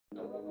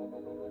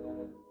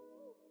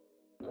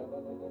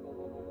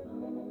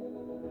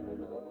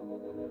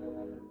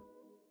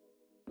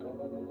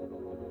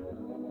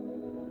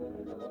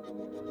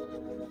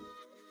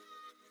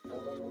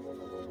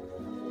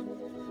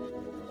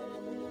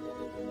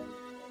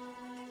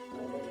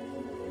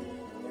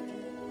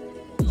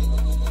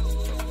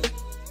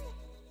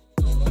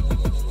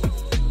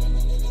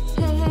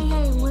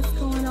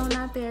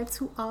There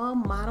to all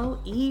Model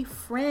E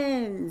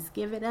friends.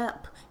 Give it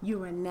up.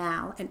 You are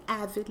now an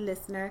avid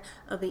listener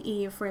of the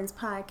E and Friends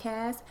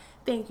podcast.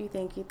 Thank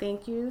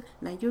you.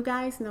 Now, you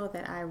guys know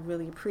that I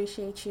really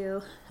appreciate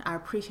you. I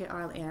appreciate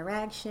our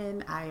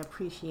interaction. I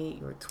appreciate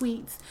your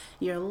tweets,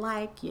 your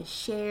your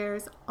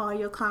shares, all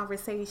your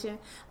conversation.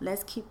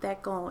 Let's keep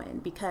that going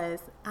because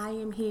I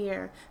am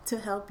here to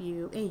help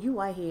you and you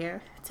are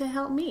here to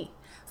help me.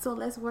 So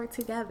let's work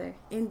together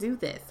and do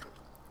this.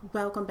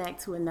 Welcome back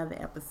to another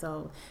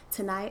episode.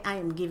 Tonight I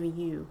am giving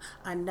you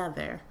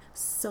another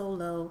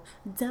Solo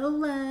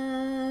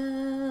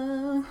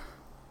Dolo.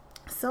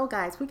 So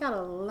guys, we got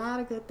a lot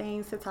of good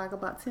things to talk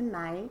about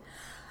tonight.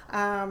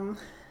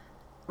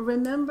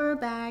 Remember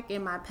back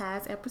in my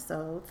past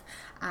episodes,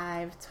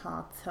 I've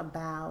talked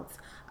about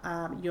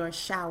your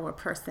shower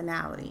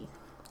personality.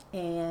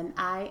 And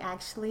I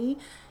actually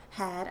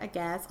had a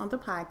guest on the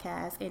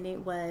podcast, and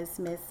it was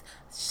Miss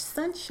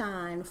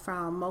Sunshine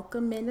from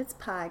Mocha Minutes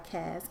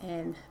podcast,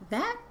 and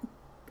that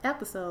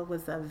episode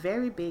was a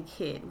very big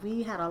hit.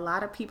 We had a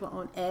lot of people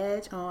on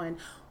edge on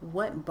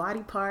what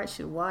body part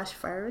should wash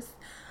first.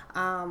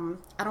 I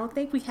don't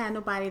think we had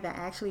nobody that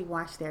actually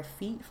washed their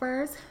feet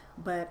first,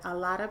 but a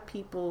lot of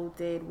people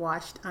did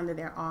wash under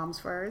their arms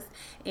first,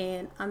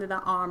 and under the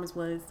arms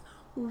was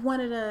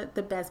one of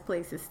the best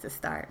places to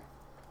start.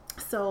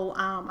 So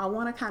I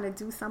want to kind of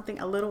do something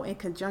a little in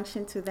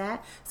conjunction to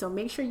that. So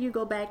make sure you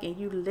go back and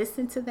you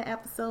listen to the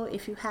episode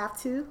if you have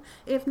to.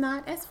 If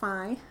not, it's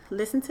fine.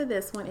 Listen to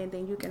this one and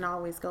then you can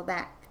always go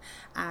back.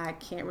 I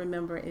can't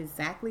remember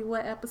exactly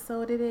what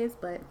episode it is,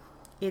 but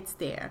it's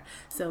there.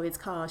 So it's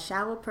called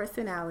Shower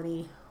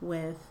Personality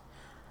with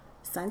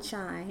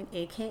Sunshine,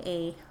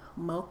 aka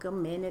Mocha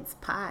Minutes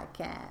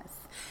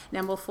podcast.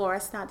 Now, before I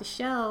start the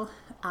show,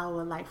 I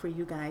would like for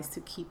you guys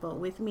to keep up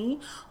with me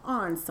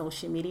on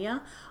social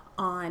media,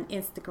 on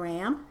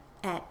Instagram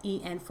at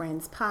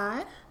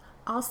ENFriendsPod.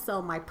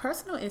 Also, my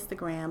personal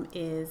Instagram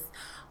is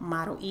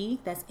Model E,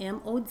 that's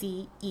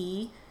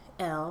MODEL_E_.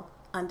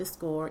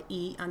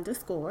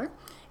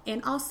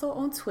 And also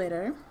on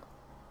Twitter,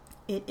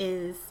 it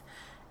is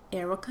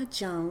Erica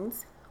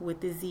Jones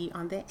with the Z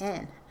on the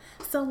end.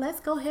 So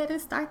let's go ahead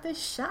and start the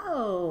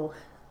show.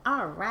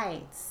 All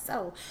right,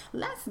 so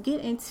let's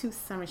get into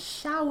some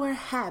shower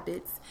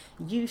habits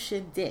you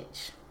should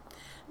ditch.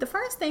 The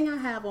first thing I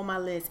have on my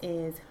list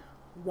is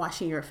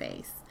washing your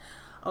face.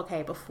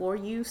 Okay, before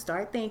you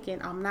start thinking,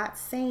 I'm not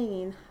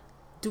saying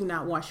do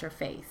not wash your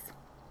face.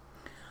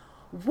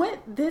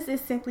 What this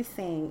is simply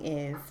saying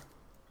is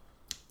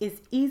it's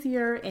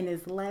easier and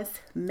is less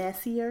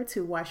messier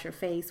to wash your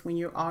face when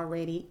you're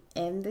already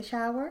in the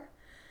shower.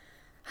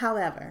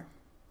 However,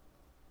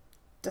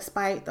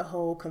 despite the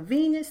whole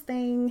convenience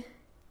thing,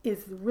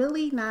 it's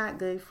really not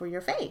good for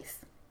your face.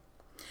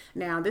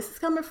 Now, this is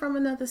coming from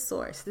another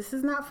source. This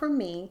is not from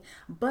me,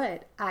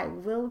 but I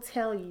will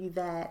tell you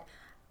that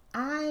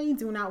I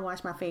do not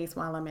wash my face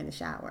while I'm in the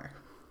shower.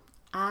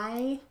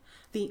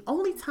 The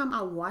only time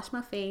I wash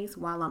my face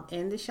while I'm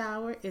in the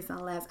shower is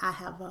unless I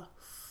have a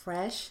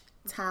fresh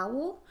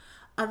towel.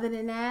 Other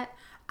than that,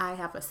 I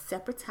have a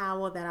separate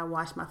towel that I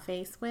wash my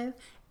face with,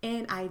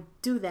 and I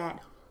do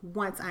that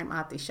once I'm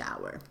out the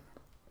shower.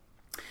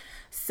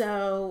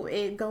 So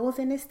it goes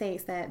and it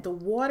states that the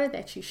water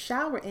that you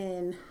shower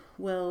in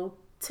will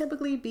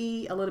typically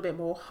be a little bit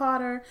more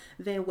hotter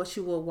than what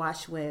you will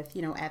wash with,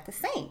 at the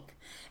sink.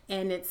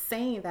 And it's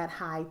saying that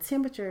high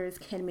temperatures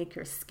can make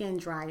your skin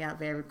dry out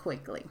very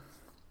quickly.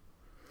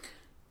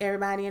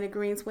 Everybody in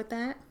agreement with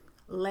that?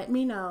 Let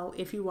me know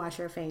if you wash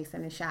your face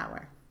in the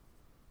shower.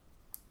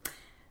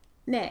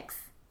 Next,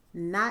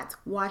 not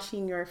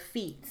washing your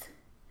feet.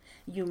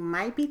 You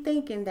might be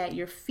thinking that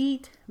your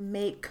feet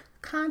make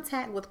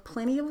contact with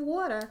plenty of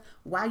water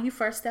while you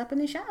first step in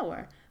the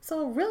shower.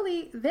 So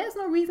really, there's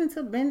no reason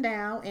to bend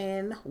down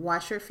and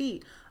wash your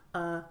feet.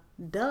 From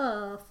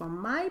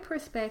my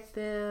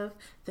perspective,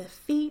 the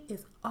feet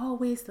is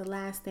always the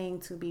last thing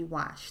to be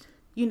washed.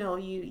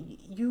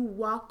 You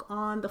walk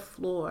on the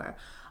floor,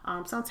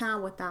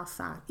 sometimes without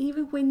socks.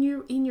 Even when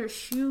you're in your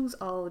shoes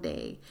all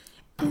day,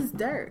 it's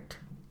dirt.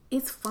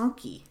 It's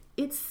funky.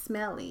 It's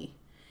smelly.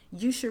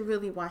 You should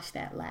really wash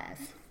that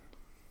last.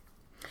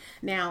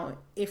 Now,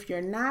 if you're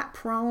not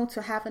prone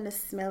to having a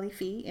smelly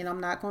feet, and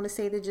I'm not going to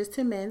say that just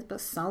to men, but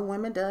some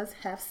women does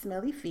have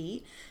smelly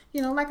feet.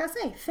 Like I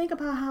say, think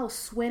about how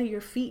sweaty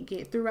your feet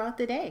get throughout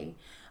the day.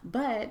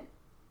 But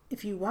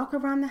if you walk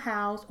around the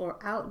house or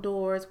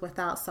outdoors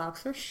without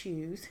socks or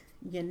shoes,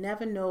 you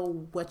never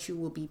know what you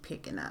will be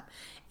picking up.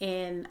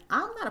 And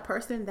I'm not a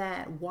person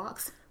that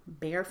walks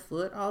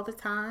barefoot all the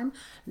time.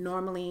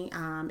 Normally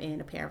I'm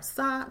in a pair of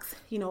socks,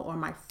 or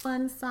my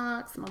fun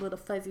socks, my little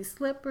fuzzy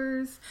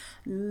slippers,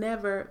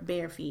 never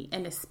bare feet.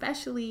 And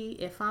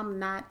especially if I'm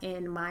not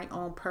in my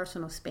own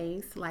personal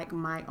space, like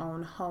my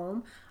own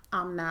home,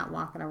 I'm not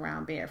walking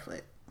around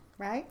barefoot,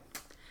 right?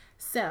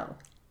 So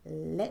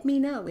let me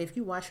know if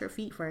you wash your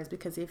feet first,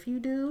 because if you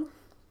do,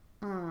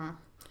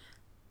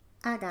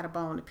 I got a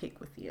bone to pick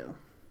with you.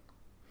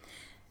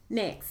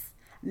 Next,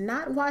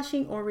 not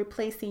washing or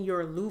replacing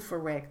your loofah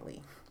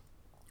regularly.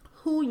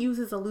 Who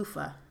uses a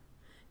loofah?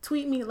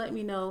 Tweet me, let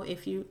me know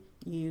if you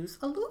use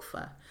a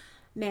loofah.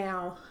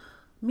 Now,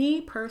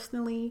 me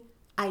personally,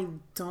 I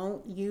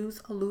don't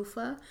use a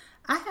loofah.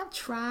 I have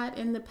tried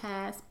in the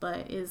past,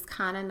 but it's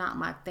kind of not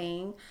my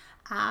thing.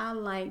 I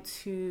like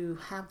to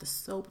have the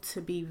soap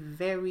to be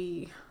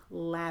very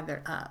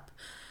lathered up.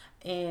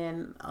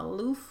 And a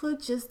loofah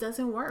just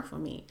doesn't work for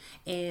me.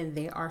 And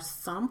there are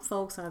some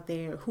folks out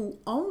there who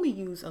only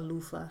use a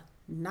loofah,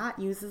 not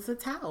uses a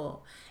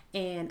towel.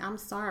 And I'm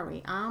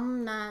sorry,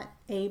 I'm not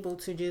able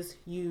to just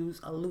use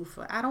a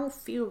loofah. I don't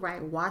feel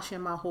right washing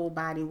my whole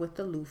body with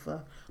the loofah,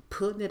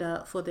 putting it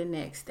up for the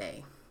next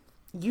day.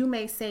 You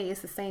may say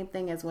it's the same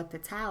thing as with the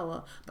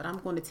towel, but I'm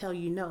going to tell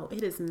you no,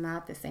 it is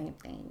not the same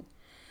thing.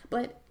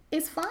 But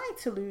it's fine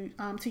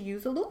to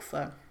use a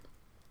loofah.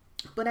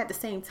 But at the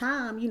same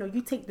time,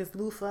 you take this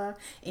loofah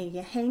and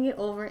you hang it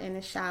over in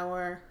the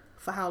shower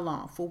for how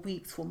long? For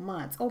weeks, for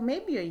months, or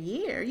maybe a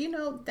year.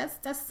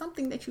 That's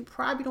something that you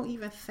probably don't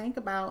even think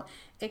about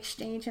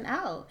exchanging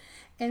out.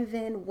 And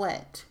then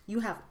what? You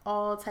have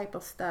all type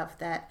of stuff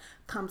that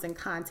comes in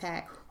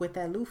contact with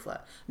that loofah.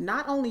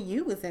 Not only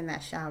you is in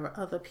that shower,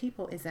 other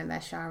people is in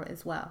that shower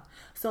as well.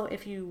 So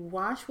if you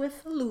wash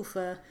with a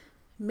loofah,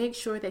 make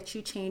sure that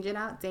you change it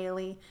out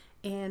daily.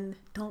 And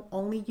don't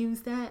only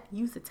use that,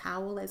 use a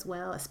towel as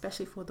well,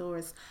 especially for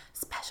those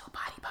special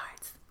body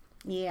parts.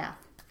 Yeah.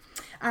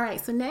 All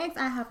right. So next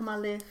I have on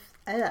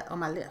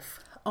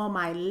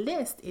my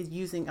list is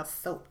using a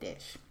soap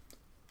dish.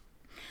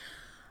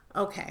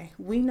 Okay.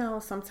 We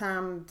know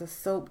sometimes the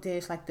soap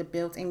dish, like the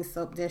built-in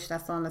soap dish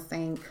that's on the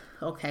sink.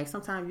 Okay.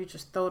 Sometimes you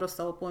just throw the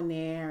soap on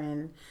there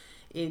and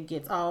it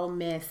gets all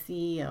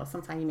messy. Or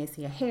sometimes you may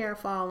see a hair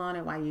fall on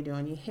it while you're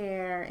doing your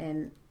hair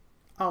and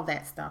all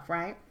that stuff,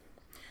 right?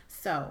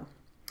 So,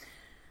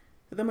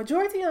 the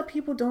majority of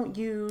people don't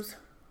use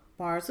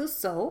bars of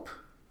soap.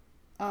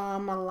 A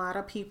lot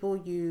of people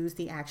use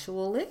the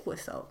actual liquid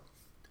soap.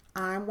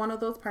 I'm one of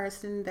those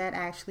persons that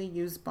actually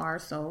use bar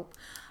soap.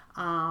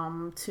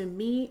 To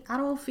me, I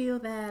don't feel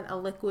that a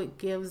liquid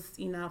gives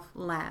enough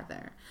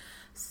lather.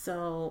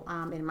 So,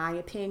 in my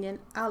opinion,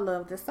 I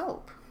love the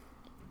soap.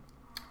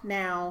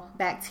 Now,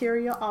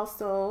 bacteria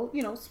also,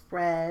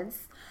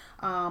 spreads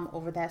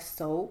over that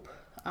soap.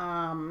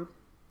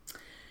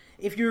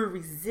 If you're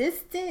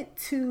resistant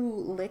to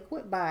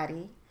liquid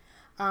body,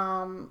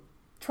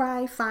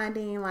 try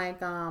finding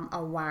like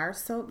a wire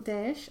soap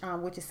dish,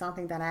 which is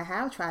something that I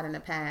have tried in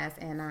the past,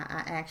 and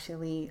I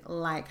actually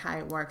like how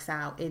it works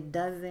out. It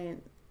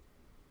doesn't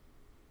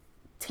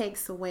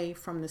takes away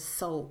from the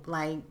soap.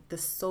 Like the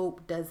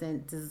soap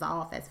doesn't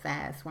dissolve as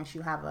fast once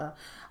you have a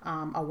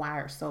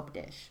wire soap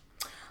dish.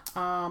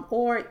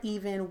 Or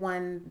even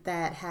one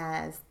that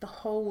has the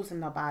holes in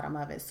the bottom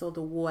of it so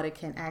the water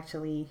can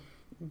actually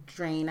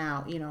drain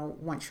out,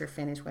 once you're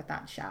finished with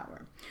that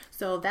shower.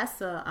 So that's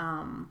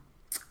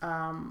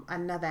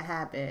another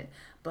habit,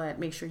 but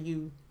make sure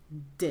you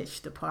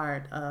ditch the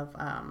part of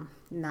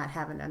not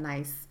having a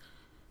nice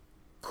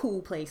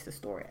cool place to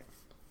store it.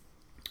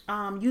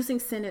 Using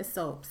scented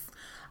soaps.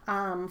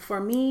 For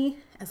me,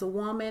 as a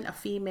woman, a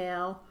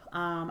female,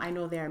 I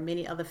know there are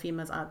many other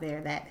females out there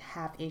that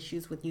have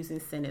issues with using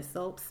scented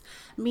soaps.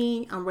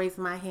 Me, I'm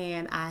raising my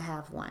hand. I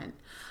have one.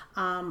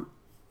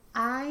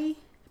 I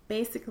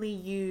basically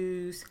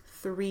use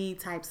 3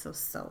 types of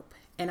soap,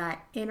 and I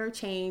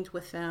interchange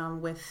with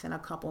them within a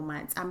couple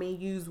months. I may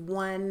use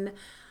one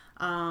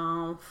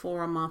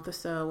for a month or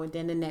so, and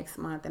then the next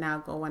month, and I'll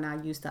go and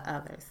I'll use the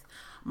others.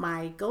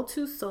 My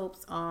go-to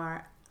soaps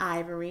are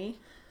Ivory,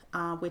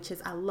 which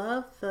is, I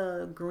love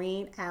the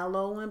green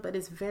aloe one, but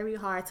it's very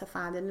hard to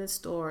find in the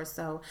store.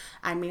 So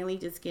I mainly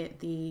just get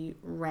the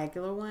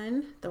regular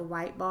one, the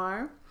white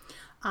bar.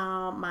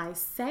 My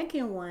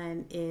second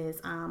one is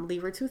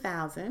Lever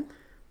 2000.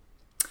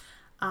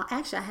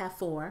 Actually, I have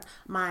 4.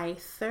 My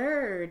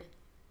third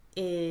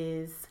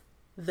is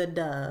the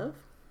Dove.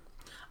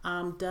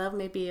 Dove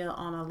may be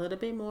on a little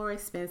bit more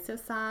expensive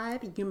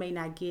side. You may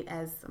not get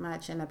as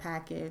much in a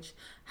package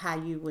how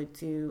you would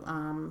do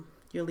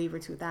your Lever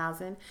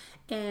 2000.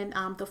 And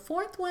the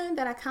fourth one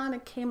that I kind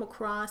of came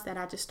across that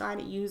I just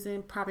started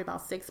using probably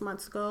about 6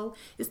 months ago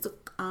is the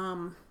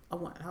I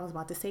was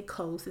about to say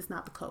Coast. It's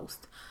not the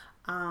Coast.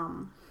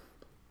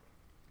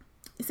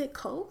 Is it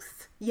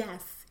Coast?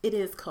 Yes, it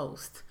is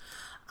Coast.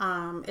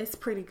 It's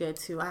pretty good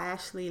too. I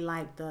actually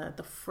like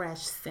the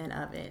fresh scent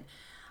of it.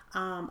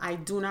 I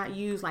do not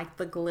use like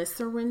the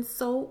glycerin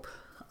soap,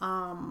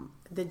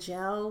 the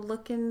gel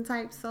looking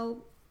type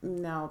soap.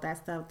 No, that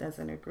stuff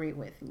doesn't agree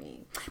with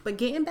me. But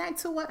getting back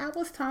to what I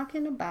was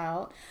talking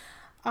about,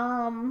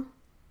 um,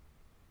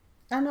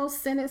 I know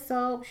scented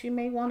soaps, you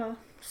may want to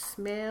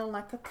smell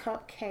like a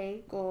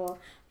cupcake or,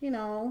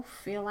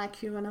 feel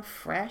like you're in a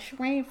fresh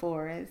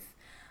rainforest.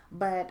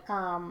 But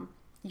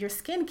your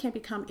skin can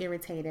become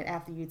irritated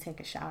after you take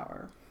a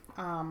shower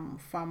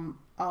from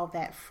all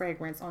that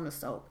fragrance on the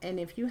soap. And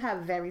if you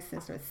have very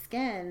sensitive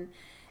skin,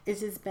 it's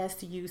just best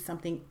to use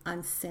something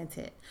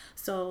unscented.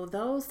 So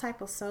those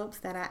type of soaps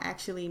that I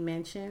actually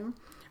mentioned,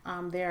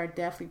 they are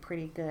definitely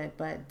pretty good,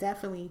 but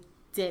definitely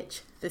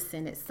ditch the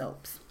scented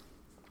soaps.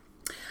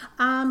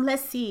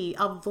 Let's see,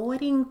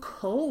 avoiding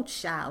cold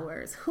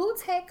showers. Who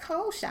take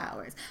cold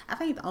showers? I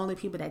think the only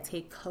people that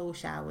take cold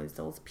showers,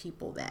 those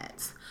people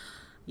that,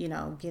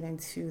 get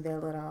into their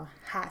little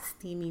hot,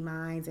 steamy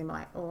minds and be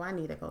like, oh, I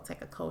need to go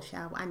take a cold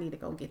shower. I need to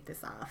go get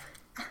this off.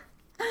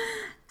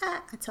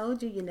 I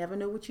told you, you never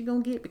know what you're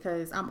going to get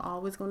because I'm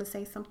always going to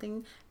say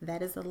something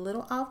that is a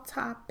little off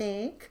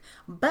topic.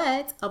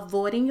 But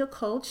avoiding your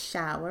cold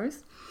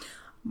showers.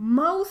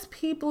 Most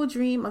people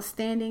dream of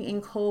standing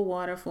in cold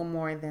water for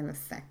more than a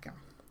second,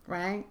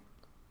 right?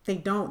 They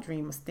don't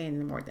dream of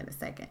standing more than a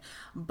second.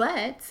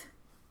 But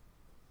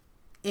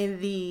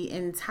in the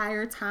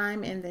entire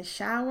time in the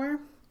shower,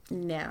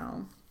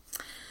 no.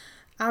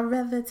 I'd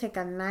rather take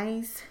a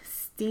nice,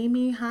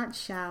 steamy, hot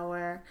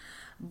shower.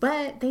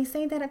 But they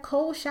say that a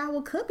cold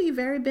shower could be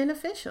very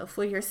beneficial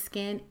for your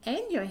skin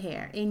and your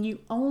hair. And you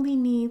only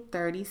need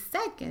 30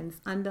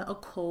 seconds under a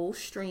cold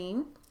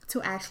stream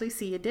to actually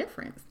see a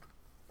difference.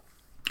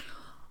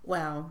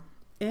 Well,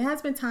 it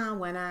has been time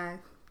when I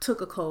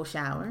took a cold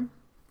shower,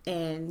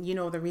 and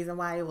the reason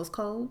why it was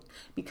cold?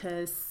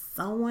 Because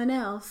someone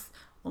else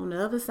on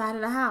the other side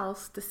of the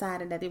house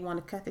decided that they want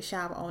to cut the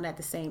shower on at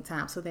the same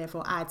time. So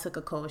therefore I took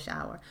a cold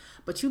shower.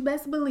 But you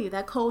best believe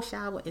that cold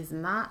shower is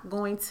not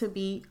going to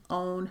be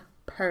on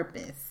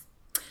purpose.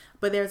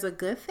 But there's a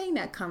good thing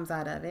that comes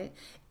out of it.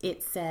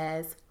 It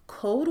says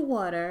cold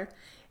water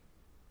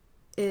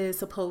is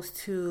supposed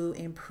to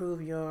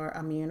improve your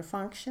immune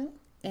function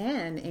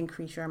and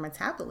increase your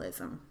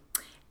metabolism.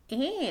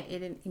 And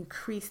it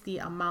increase the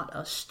amount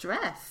of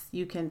stress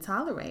you can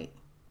tolerate.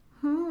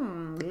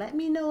 Let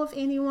me know if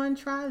anyone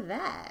tried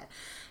that.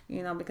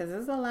 Because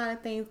there's a lot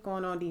of things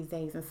going on these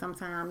days. And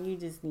sometimes you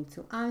just need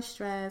to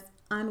unstress,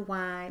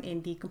 unwind,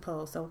 and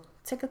decompose. So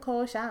take a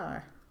cold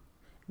shower.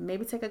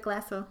 Maybe take a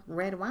glass of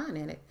red wine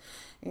in it.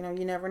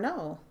 You never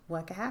know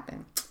what could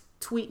happen.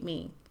 Tweet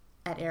me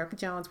at Erica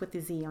Jones with the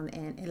Z on the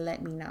end and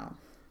let me know.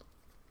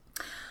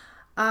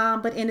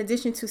 But in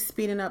addition to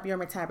speeding up your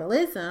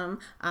metabolism,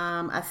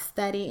 a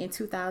study in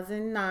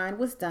 2009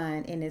 was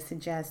done, and it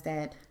suggests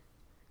that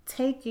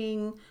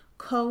taking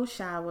cold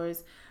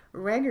showers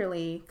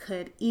regularly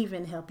could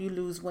even help you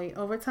lose weight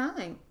over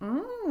time.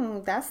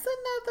 That's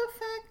another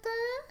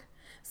factor.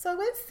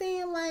 So it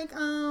seemed like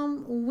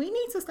we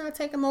need to start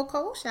taking more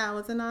cold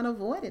showers and not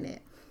avoiding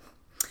it.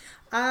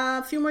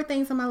 A few more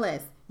things on my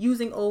list.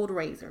 Using old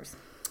razors.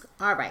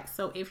 All right,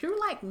 so if you're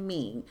like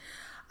me,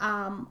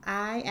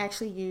 I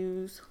actually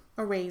use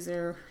a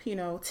razor,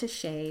 to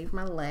shave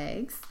my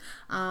legs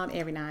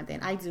every now and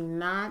then. I do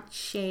not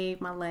shave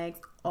my legs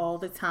all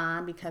the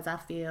time because I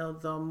feel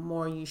the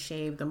more you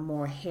shave, the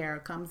more hair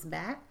comes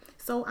back.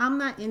 So I'm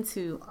not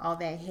into all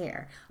that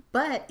hair.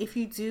 But if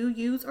you do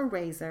use a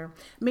razor,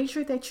 make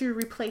sure that you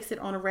replace it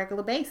on a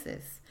regular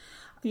basis.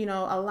 A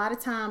lot of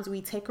times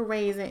we take a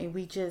razor and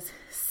we just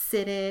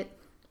sit it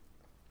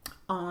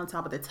on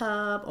top of the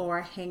tub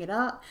or hang it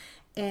up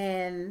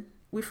and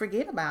we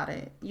forget about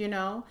it,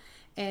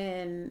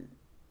 and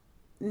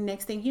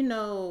next thing you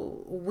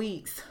know,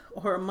 weeks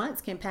or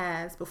months can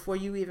pass before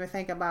you even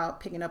think about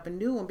picking up a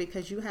new one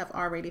because you have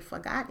already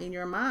forgot in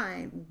your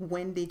mind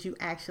when did you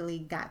actually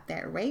got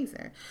that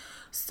razor.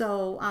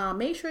 So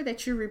make sure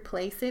that you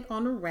replace it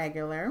on a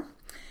regular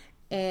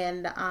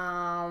and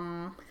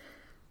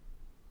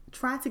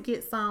try to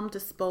get some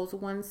disposable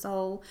ones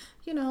so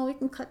it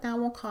can cut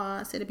down on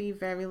costs. It'll be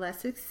very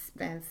less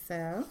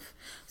expensive.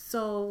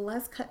 So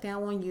let's cut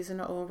down on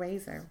using an old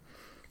razor.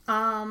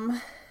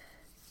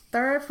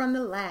 Third from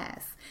the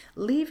last,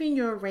 leaving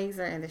your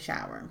razor in the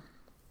shower.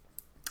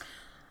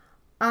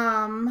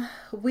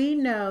 We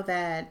know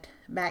that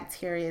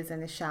bacteria is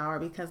in the shower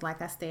because,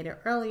 like I stated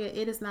earlier,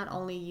 it is not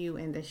only you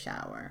in the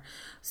shower.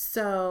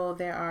 So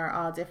there are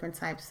all different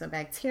types of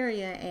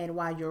bacteria, and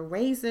while your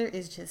razor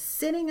is just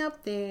sitting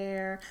up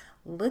there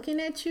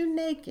looking at you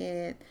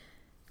naked,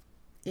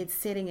 it's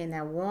sitting in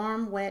that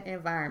warm, wet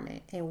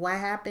environment. And what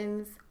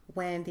happens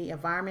when the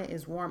environment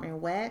is warm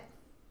and wet?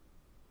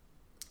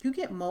 You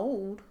get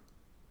mold.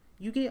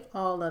 You get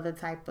all other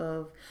type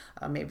of,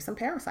 maybe some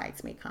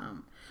parasites may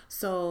come.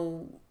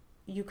 So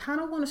you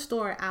kind of want to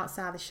store it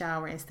outside the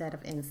shower instead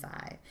of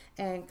inside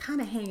and kind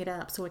of hang it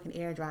up so it can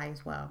air dry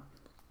as well.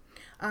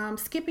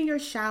 Skipping your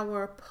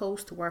shower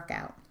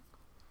post-workout.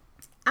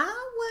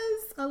 I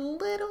was a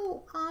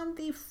little on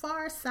the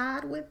far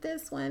side with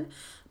this one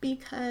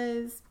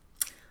because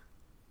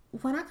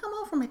when I come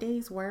home from a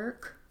day's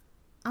work,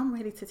 I'm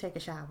ready to take a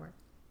shower.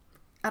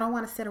 I don't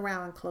want to sit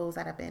around in clothes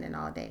that I've been in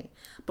all day.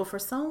 But for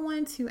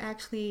someone to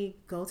actually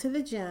go to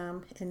the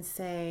gym and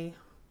say,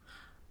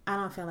 I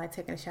don't feel like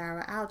taking a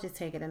shower, I'll just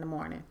take it in the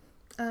morning.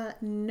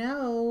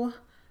 No,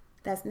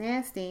 that's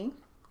nasty.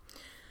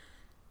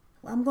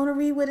 I'm going to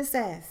read what it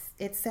says.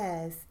 It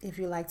says, if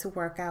you like to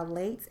work out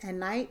late at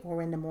night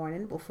or in the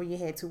morning before you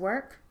head to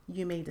work,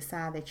 you may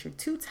decide that you're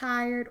too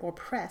tired or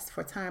pressed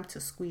for time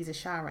to squeeze a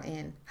shower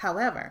in.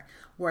 However,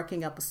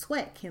 working up a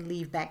sweat can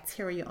leave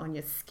bacteria on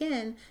your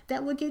skin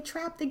that will get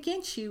trapped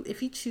against you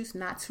if you choose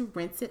not to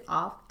rinse it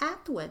off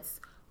afterwards.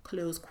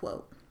 Close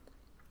quote.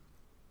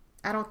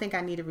 I don't think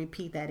I need to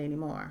repeat that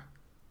anymore.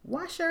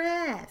 Wash your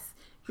ass.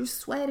 You're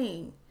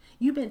sweating.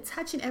 You've been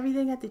touching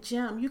everything at the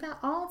gym. You got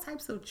all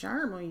types of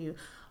germ on you.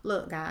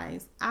 Look,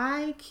 guys,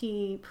 I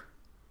keep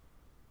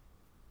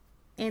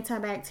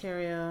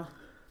antibacterial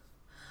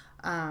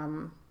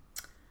hand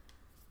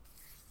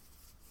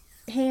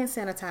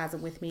sanitizer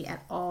with me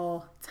at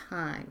all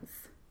times.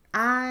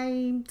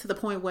 I'm to the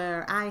point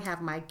where I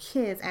have my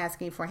kids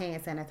asking for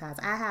hand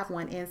sanitizer. I have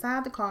one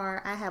inside the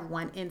car. I have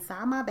one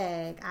inside my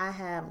bag. I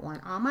have one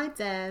on my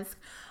desk.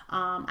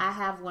 I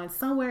have one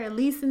somewhere, at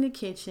least in the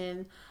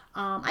kitchen.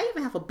 I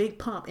even have a big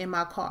pump in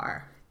my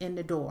car in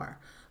the door.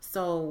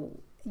 So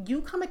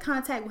you come in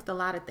contact with a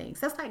lot of things.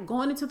 That's like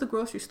going into the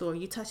grocery store,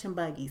 you're touching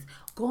buggies.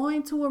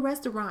 Going to a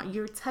restaurant,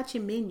 you're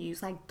touching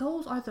menus. Like,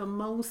 those are the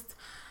most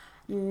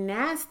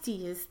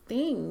nastiest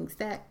things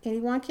that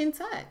anyone can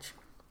touch.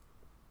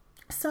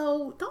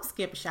 So don't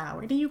skip a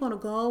shower. Then you're going to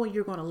go and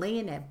you're going to lay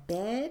in that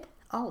bed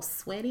all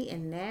sweaty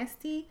and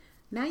nasty.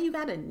 Now you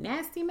got a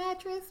nasty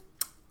mattress?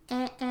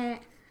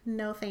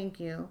 No, thank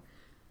you.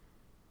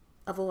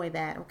 Avoid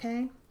that,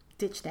 okay?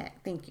 Ditch that.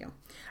 Thank you.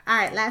 All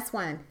right, last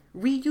one.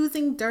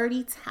 Reusing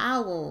dirty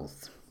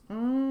towels.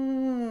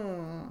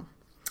 The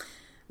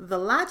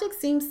logic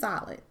seems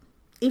solid.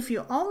 If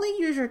you only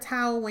use your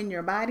towel when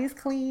your body's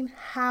clean,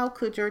 how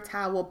could your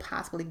towel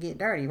possibly get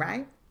dirty,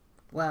 right?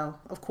 Well,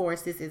 of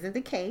course, this isn't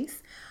the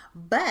case,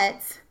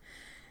 but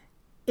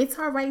it's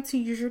all right to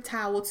use your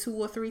towel 2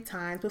 or 3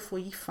 times before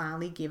you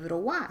finally give it a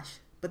wash.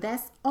 But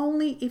that's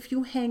only if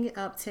you hang it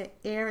up to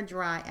air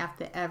dry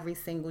after every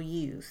single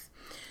use.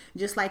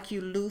 Just like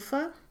you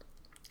loofah,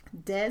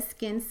 dead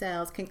skin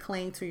cells can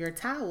cling to your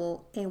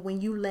towel, and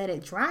when you let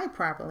it dry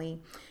properly,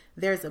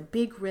 there's a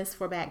big risk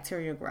for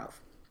bacterial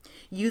growth.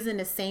 Using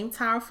the same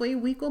towel for a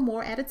week or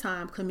more at a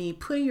time could mean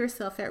putting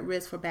yourself at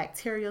risk for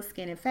bacterial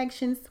skin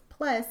infections.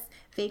 Plus,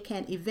 they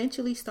can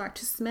eventually start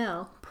to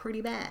smell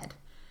pretty bad.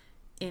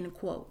 End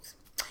quote.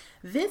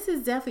 This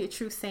is definitely a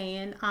true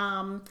saying.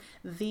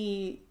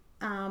 The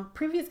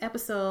previous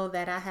episode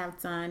that I have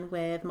done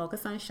with Mocha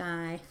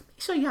Sunshine, make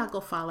sure y'all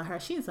go follow her.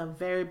 She is a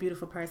very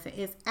beautiful person.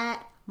 It's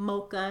at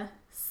Mocha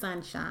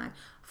Sunshine.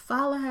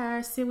 Follow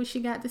her, see what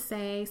she got to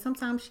say.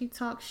 Sometimes she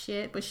talks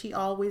shit, but she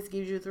always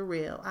gives you the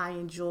real. I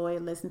enjoy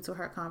listening to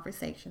her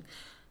conversation.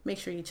 Make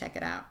sure you check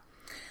it out.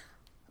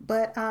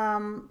 But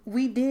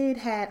we did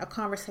had a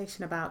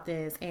conversation about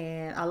this,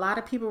 and a lot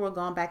of people were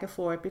going back and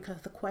forth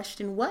because the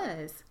question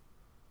was,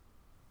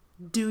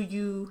 do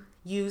you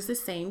use the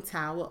same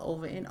towel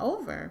over and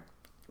over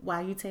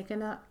while you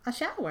taking a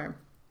shower?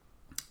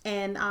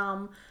 And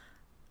I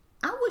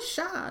was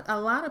shocked. A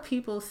lot of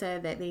people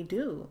said that they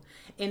do.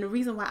 And the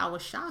reason why I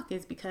was shocked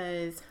is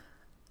because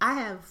I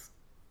have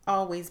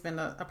always been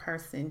a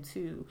person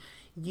to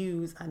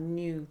use a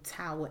new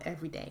towel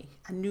every day,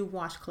 a new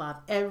washcloth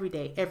every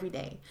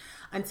day,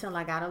 until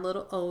I got a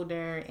little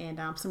older and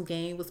some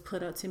game was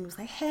put up to me. It was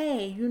like,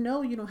 hey, you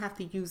don't have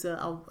to use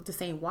the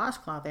same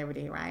washcloth every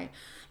day, right?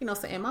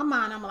 So in my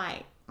mind, I'm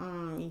like,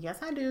 yes,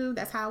 I do.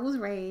 That's how I was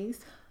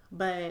raised.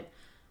 But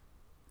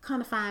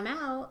kind of find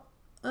out,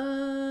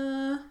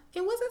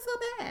 it wasn't so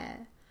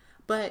bad.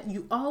 But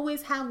you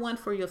always have one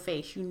for your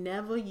face. You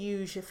never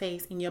use your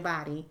face and your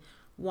body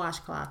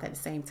washcloth at the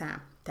same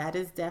time. That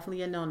is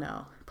definitely a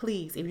no-no.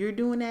 Please, if you're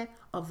doing that,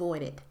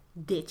 avoid it.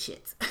 Ditch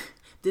it.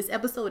 This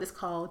episode is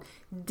called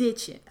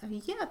Ditch It.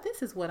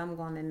 This is what I'm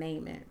going to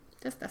name it.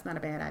 That's not a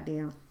bad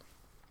idea.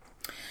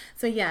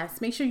 So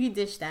yes, make sure you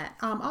ditch that.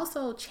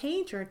 Also,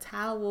 change your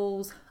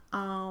towels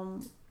at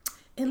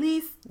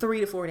least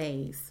 3 to 4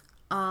 days.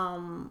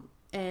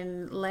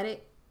 And let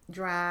it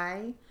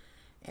dry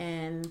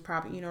and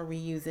probably,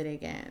 reuse it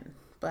again.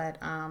 But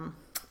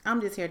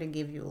I'm just here to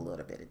give you a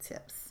little bit of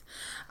tips.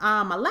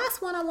 My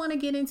last one I want to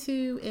get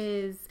into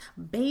is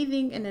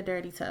bathing in a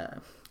dirty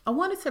tub. I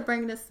wanted to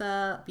bring this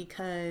up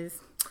because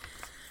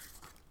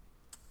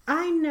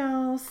I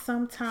know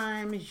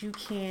sometimes you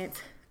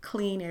can't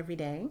clean every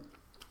day.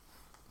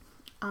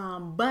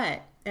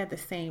 But at the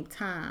same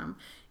time,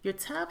 your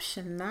tub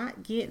should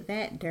not get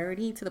that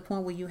dirty to the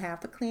point where you have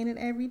to clean it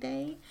every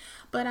day.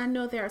 But I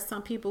know there are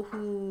some people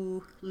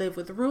who live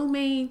with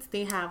roommates.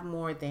 They have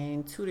more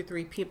than 2 to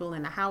 3 people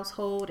in the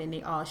household and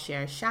they all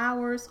share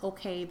showers.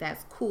 Okay,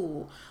 that's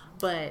cool.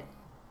 But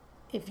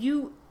if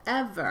you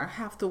ever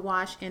have to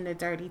wash in a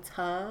dirty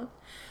tub,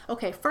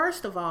 okay,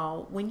 first of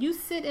all, when you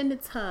sit in the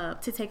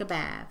tub to take a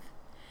bath,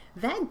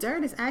 that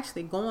dirt is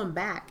actually going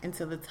back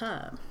into the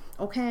tub.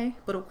 Okay,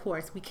 but of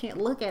course we can't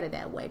look at it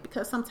that way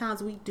because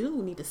sometimes we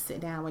do need to sit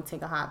down and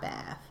take a hot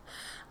bath.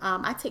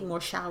 I take more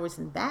showers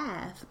than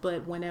baths,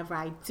 but whenever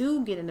I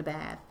do get in the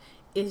bath,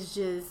 it's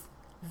just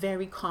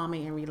very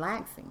calming and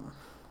relaxing.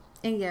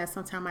 And yeah,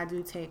 sometimes I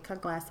do take a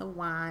glass of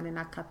wine and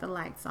I cut the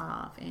lights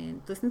off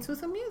and listen to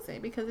some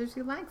music because it's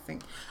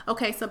relaxing.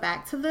 Okay, so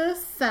back to the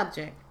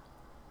subject.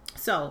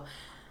 So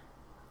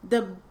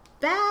the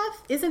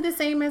bath isn't the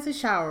same as a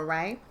shower,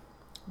 right?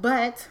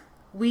 But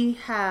we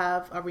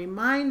have a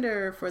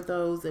reminder for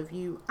those of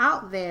you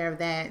out there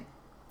that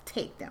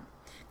take them.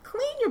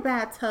 Clean your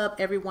bathtub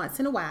every once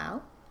in a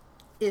while.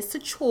 It's a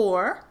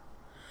chore,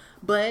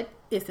 but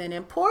it's an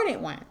important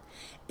one.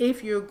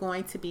 If you're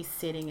going to be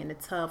sitting in a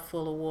tub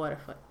full of water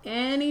for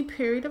any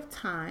period of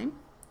time,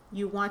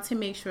 you want to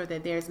make sure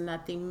that there's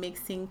nothing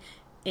mixing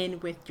in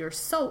with your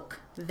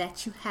soak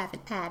that you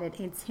haven't added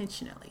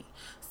intentionally.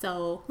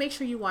 So make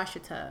sure you wash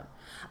your tub.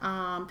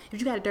 If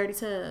you got a dirty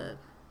tub,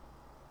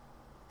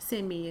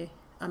 send me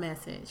a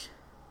message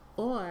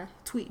or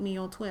tweet me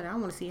on Twitter. I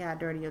want to see how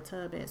dirty your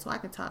tub is so I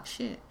can talk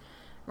shit,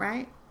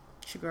 right?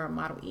 It's your girl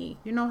Model E.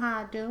 You know how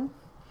I do.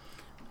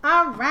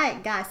 All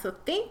right, guys. So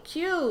thank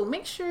you.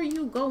 Make sure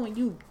you go and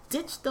you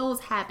ditch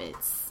those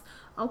habits.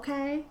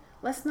 Okay?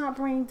 Let's not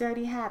bring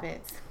dirty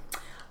habits.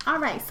 All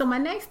right. So my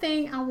next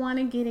thing I want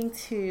to get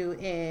into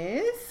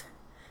is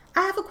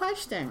I have a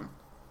question.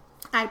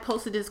 I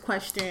posted this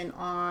question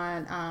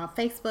on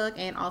Facebook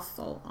and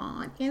also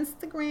on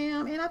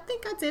Instagram, and I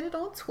think I did it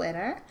on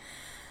Twitter.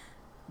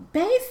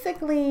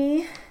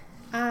 Basically,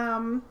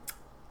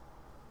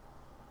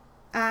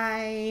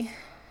 I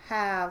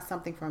have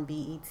something from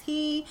BET.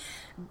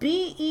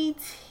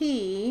 BET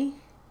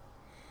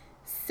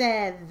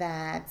said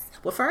that,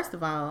 well, first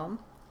of all,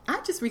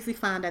 I just recently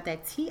found out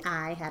that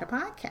T.I. had a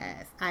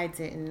podcast. I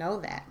didn't know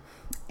that.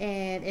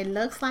 And it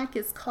looks like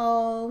it's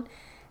called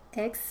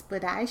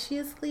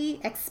expeditiously.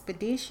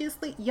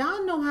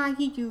 Y'all know how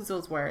he used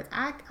those words.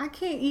 I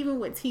can't even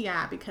with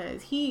T.I.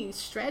 because he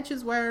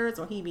stretches words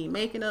or he be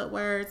making up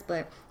words,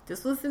 but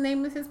this was the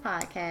name of his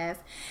podcast.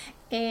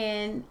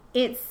 And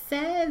it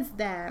says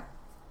that,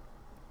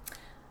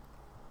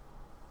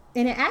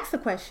 and it asks the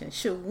question,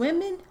 should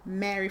women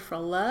marry for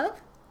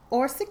love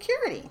or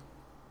security?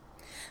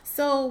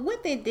 So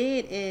what they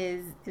did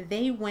is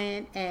they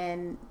went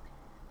and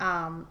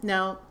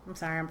no, I'm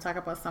sorry, I'm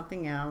talking about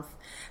something else.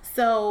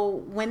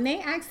 So when they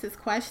asked this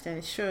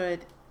question,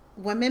 should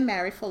women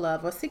marry for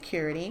love or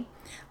security,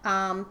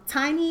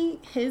 Tiny,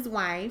 his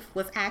wife,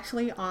 was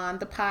actually on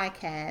the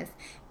podcast,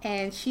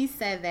 and she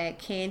said that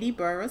Candy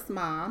Burrugh's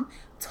mom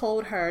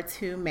told her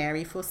to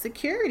marry for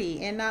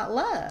security and not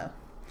love.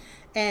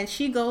 And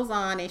she goes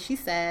on and she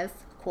says,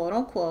 quote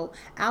unquote,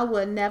 I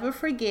will never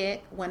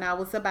forget when I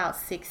was about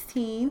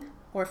 16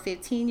 or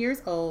 15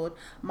 years old,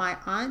 my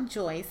Aunt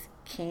Joyce,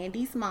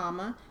 Candy's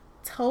mama,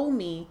 told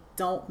me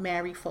don't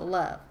marry for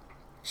love.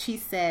 She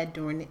said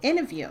during the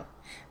interview,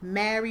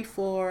 marry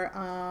for,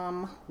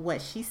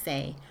 what she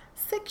say,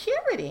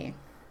 security.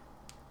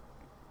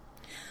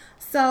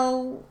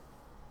 So,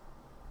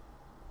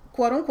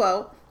 quote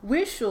unquote,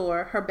 we're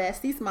sure her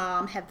bestie's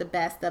mom had the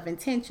best of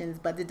intentions,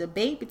 but the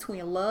debate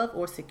between love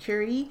or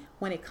security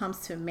when it comes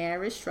to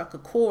marriage struck a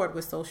chord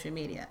with social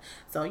media.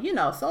 So,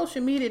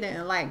 social media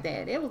didn't like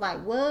that. It was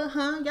like, what,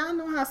 huh? Y'all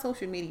know how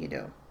social media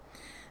do.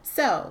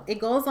 So it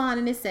goes on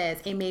and it says,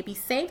 it may be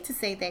safe to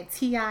say that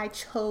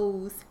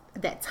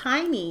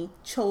Tiny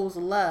chose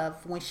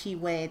love when she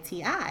wed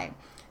T.I.,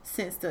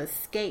 since the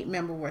Escape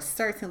member was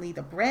certainly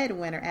the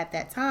breadwinner at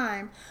that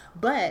time.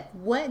 But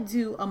what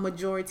do a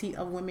majority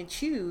of women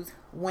choose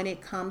when it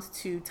comes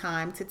to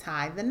time to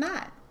tie the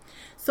knot?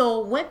 So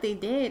what they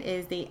did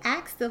is they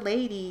asked the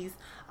ladies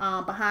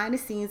behind the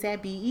scenes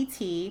at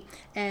BET,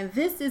 and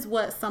this is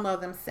what some of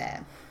them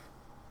said.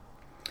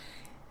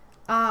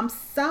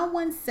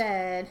 Someone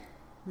said,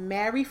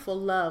 marry for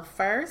love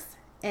first,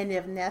 and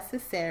if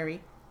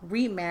necessary,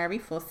 remarry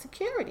for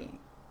security.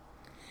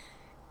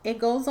 It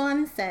goes on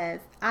and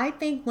says, I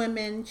think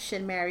women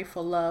should marry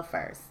for love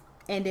first,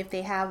 and if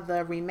they have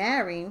the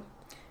remarry,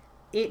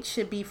 it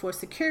should be for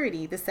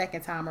security the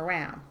second time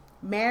around.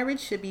 Marriage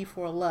should be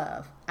for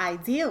love,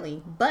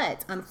 ideally,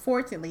 but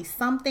unfortunately,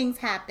 some things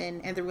happen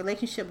and the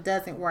relationship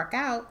doesn't work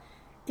out.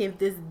 If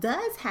this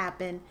does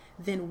happen,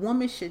 then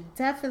women should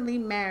definitely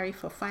marry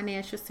for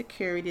financial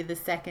security the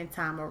second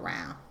time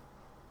around.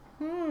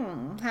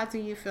 How do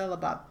you feel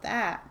about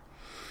that?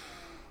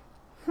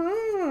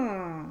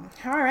 All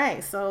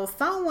right, so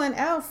someone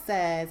else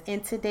says,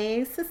 in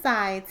today's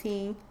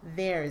society,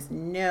 there is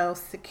no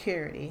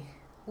security.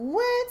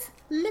 What?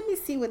 Let me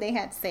see what they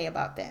had to say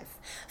about this.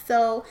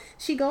 So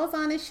she goes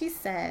on and she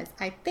says,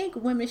 I think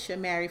women should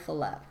marry for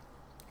love.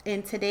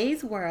 In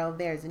today's world,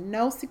 there's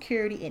no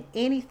security in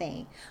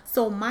anything,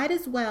 so might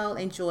as well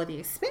enjoy the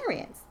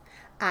experience.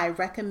 I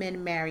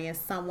recommend marrying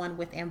someone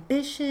with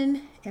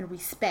ambition and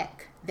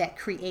respect that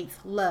creates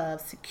love,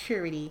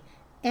 security,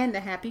 and a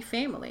happy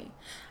family.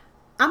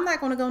 I'm not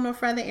going to go no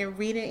further and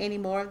read any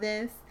more of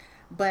this,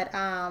 but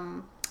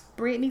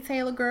Brittany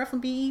Taylor girl from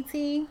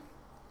BET,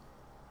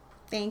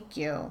 thank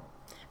you.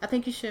 I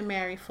think you should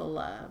marry for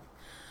love.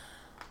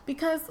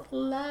 Because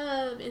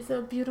love is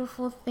a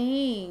beautiful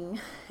thing.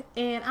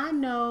 And I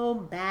know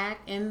back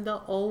in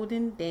the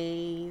olden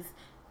days,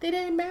 they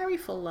didn't marry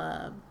for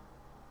love.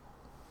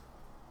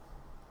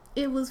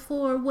 It was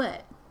for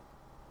what?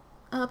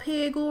 A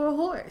pig or a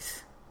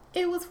horse.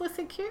 It was for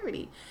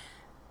security.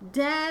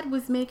 Dad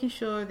was making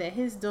sure that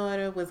his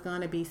daughter was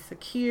going to be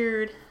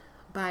secured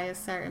by a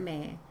certain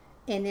man.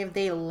 And if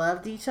they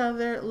loved each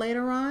other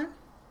later on,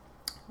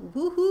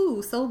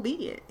 woohoo, so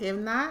be it. If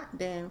not,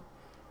 then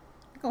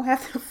gonna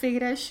have to figure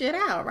that shit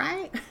out,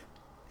 right?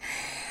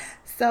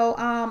 So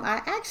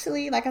I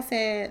actually, like I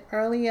said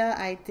earlier,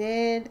 I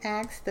did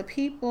ask the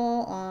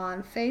people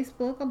on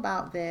Facebook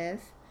about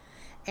this,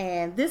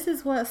 and this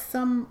is what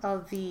some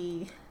of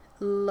the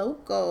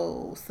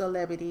local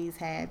celebrities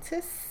had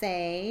to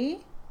say.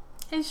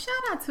 And shout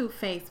out to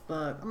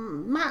Facebook.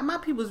 My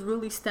people's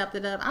really stepped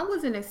it up. I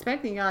wasn't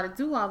expecting y'all to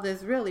do all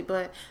this really,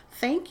 but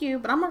thank you.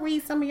 But I'm going to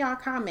read some of y'all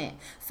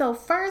comments. So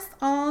first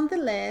on the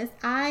list,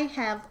 I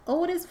have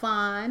Otis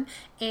Vaughn.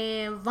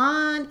 And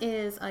Vaughn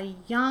is a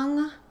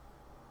young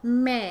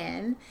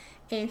man.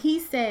 And he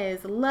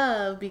says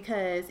love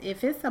because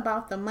if it's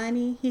about the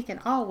money, he can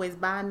always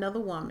buy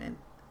another woman.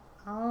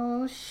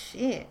 Oh,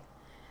 shit.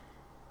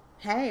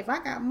 Hey, if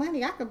I got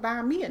money, I could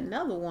buy me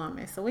another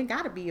woman. So it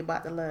got to be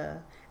about the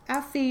love. I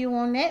feel you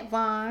on that,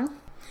 Vaughn.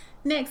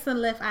 Next on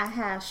the left, I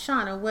have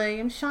Shauna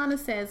Williams. Shauna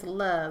says,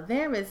 love.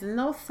 There is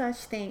no such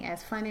thing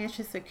as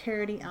financial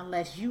security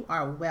unless you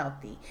are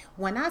wealthy.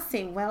 When I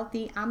say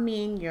wealthy, I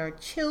mean your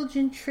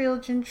children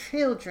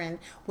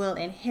will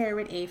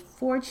inherit a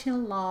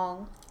fortune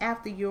long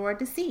after your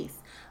deceased.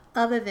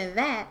 Other than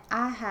that,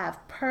 I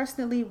have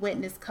personally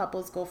witnessed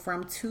couples go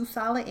from 2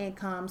 solid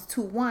incomes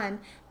to 1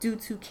 due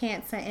to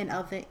cancer and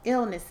other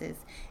illnesses.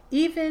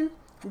 Even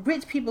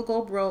rich people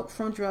go broke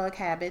from drug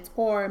habits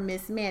or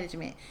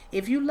mismanagement.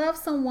 If you love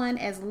someone,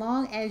 as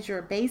long as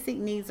your basic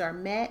needs are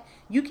met,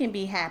 you can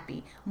be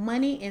happy.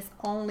 Money is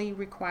only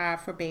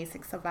required for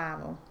basic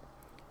survival.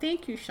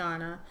 Thank you,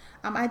 Shauna.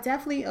 I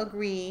definitely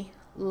agree.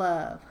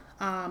 Love.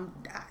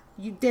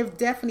 You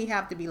definitely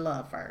have to be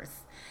love first.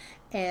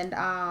 And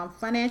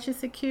financial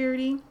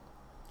security,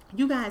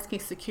 you guys can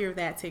secure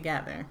that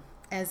together.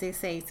 As they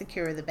say,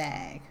 secure the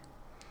bag.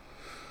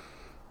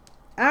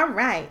 All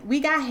right, we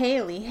got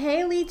Haley.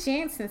 Haley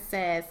Jansen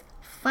says,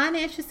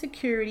 financial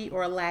security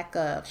or lack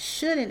of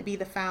shouldn't be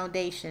the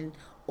foundation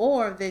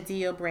or the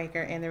deal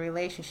breaker in the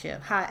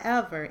relationship.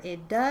 However,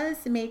 it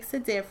does make a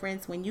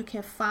difference when you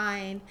can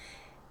find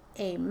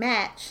a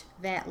match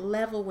that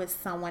level with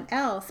someone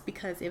else,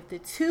 because if the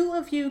two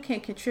of you can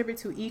contribute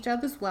to each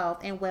other's wealth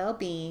and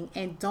well-being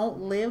and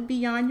don't live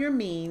beyond your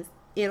means,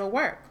 it'll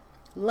work.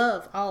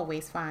 Love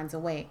always finds a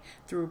way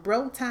through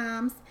broke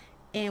times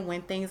and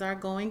when things are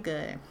going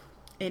good.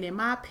 And in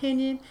my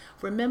opinion,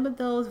 remember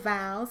those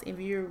vows if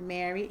you're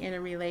married in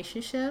a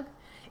relationship.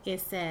 It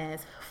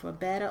says for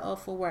better or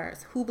for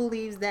worse. Who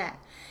believes that?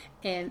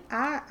 And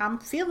I'm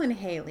feeling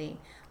Haley.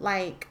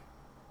 Like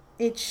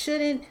it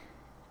shouldn't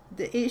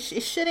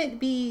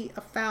be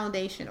a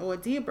foundation or a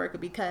deal breaker,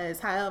 because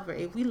however,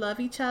 if we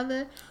love each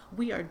other,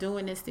 we are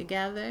doing this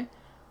together.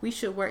 We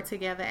should work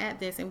together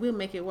at this and we'll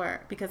make it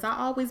work. Because I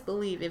always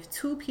believe if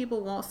 2 people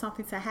want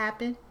something to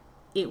happen,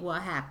 it will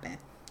happen.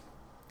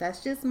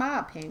 That's just my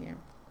opinion.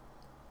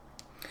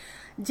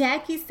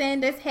 Jackie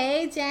Sanders.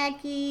 Hey,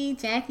 Jackie.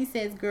 Jackie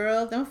says,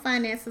 girl, them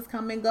finances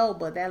come and go,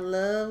 but that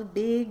love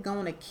big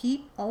gonna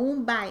keep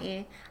on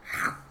biting.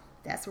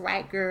 That's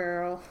right,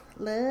 girl.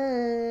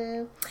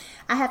 Love.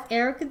 I have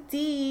Erica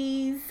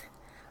Dees.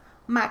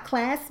 My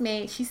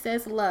classmate, she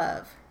says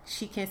love.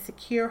 She can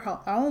secure her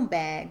own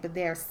bag, but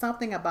there's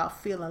something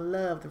about feeling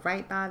loved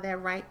right by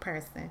that right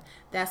person.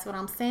 That's what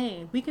I'm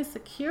saying. We can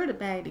secure the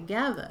bag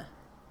together,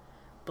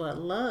 but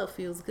love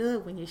feels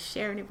good when you're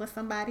sharing it with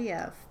somebody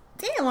else.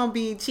 Damn, I'm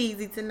being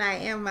cheesy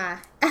tonight, am I?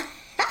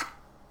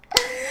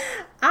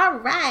 All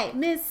right,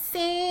 Miss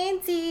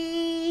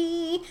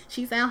Sandy.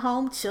 She's at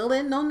home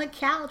chilling on the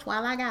couch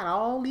while I got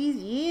all these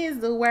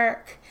years of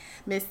work.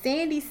 Miss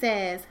Sandy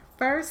says,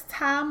 first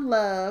time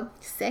love,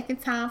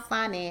 second time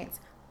finance,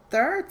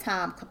 third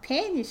time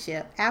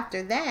companionship.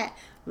 After that,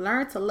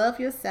 learn to love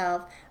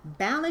yourself,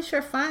 balance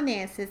your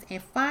finances,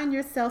 and find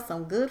yourself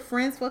some good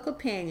friends for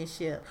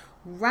companionship.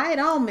 Right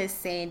on, Miss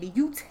Sandy.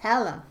 You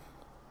tell them.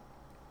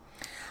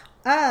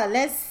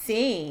 Let's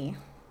see.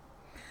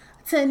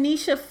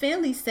 Tanisha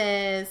Finley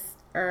says,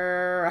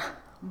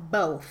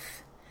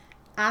 both.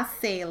 I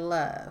say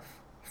love.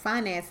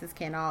 Finances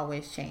can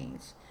always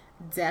change.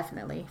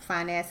 Definitely.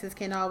 Finances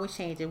can always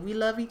change. If we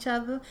love each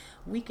other,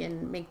 we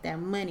can make that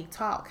money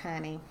talk,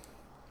 honey.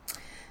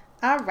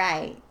 All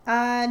right.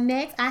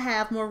 Next, I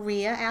have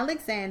Maria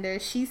Alexander.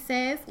 She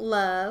says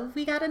love.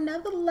 We got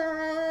another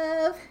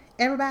love.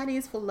 Everybody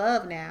is for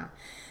love now.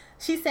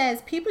 She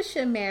says people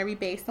should marry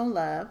based on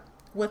love.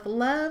 With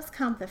loves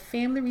comes the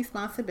family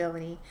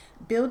responsibility.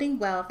 Building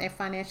wealth and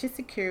financial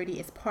security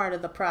is part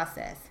of the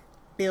process.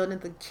 Building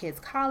the kid's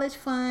college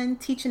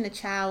fund, teaching the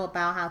child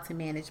about how to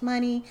manage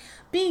money,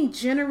 being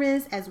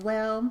generous as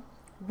well.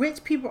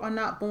 Rich people are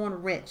not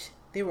born rich.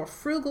 They were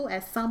frugal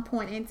at some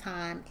point in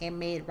time and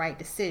made right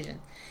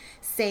decisions.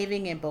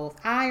 Saving in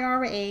both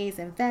IRAs,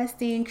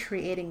 investing,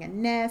 creating a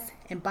nest,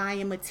 and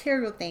buying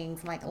material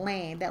things like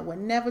land that would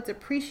never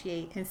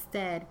depreciate,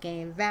 instead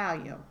gain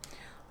value.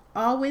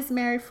 Always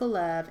marry for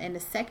love, and the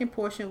second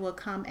portion will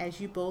come as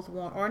you both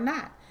want or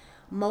not.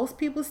 Most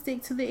people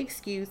stick to the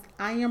excuse,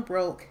 I am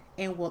broke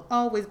and will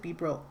always be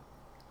broke.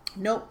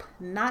 Nope,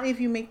 not if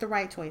you make the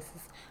right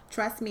choices.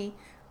 Trust me,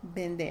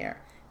 been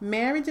there.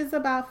 Marriage is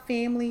about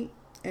family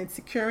and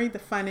securing the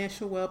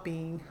financial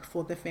well-being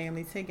for the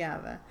family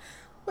together.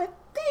 Well,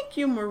 thank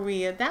you,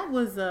 Maria. That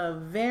was a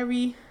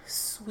very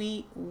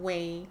sweet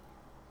way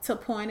to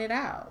point it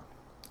out.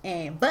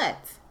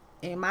 But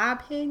in my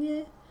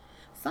opinion,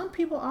 some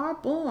people are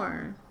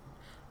born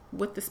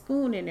with the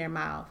spoon in their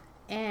mouth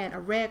and a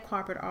red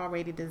carpet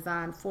already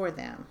designed for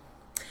them.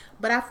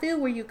 But I feel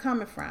where you're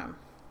coming from.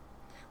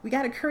 We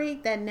got to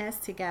create that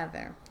nest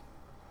together.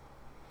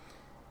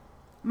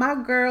 My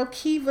girl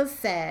Kiva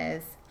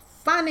says,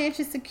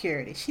 financial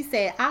security. She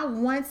said, I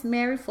once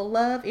married for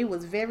love. It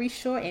was very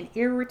short and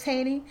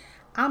irritating.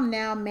 I'm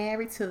now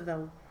married to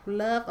the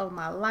love of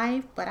my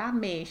life, but I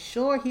made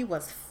sure he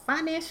was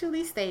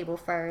financially stable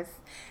first.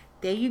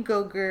 There you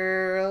go,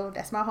 girl.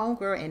 That's my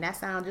homegirl, and that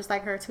sounds just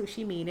like her too.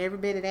 She mean every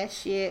bit of that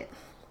shit.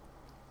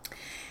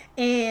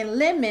 And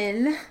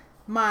Lemon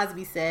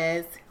Mosby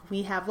says,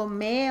 we have a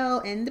male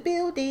in the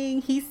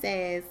building. He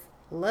says,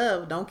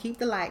 love, don't keep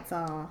the lights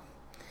on.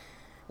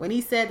 When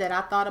he said that,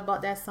 I thought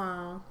about that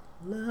song,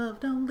 Love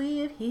Don't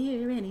Live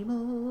Here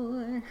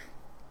Anymore.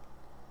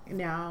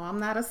 No, I'm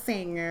not a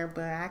singer,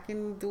 but I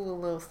can do a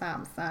little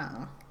something.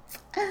 All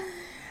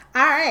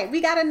right,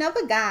 we got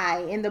another guy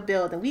in the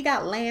building. We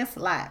got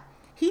Lancelot.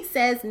 He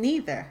says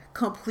neither.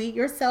 Complete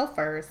yourself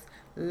first.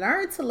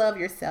 Learn to love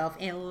yourself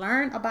and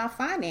learn about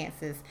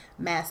finances.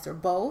 Master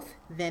both,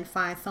 then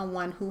find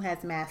someone who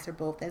has mastered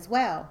both as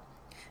well.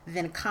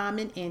 Then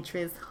common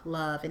interests,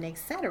 love, and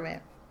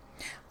etc.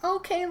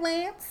 Okay,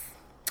 Lance.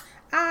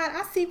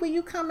 I see where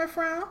you coming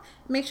from.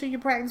 Make sure you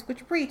practice what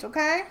you preach,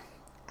 okay?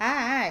 All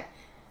right.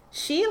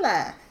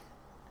 Sheila,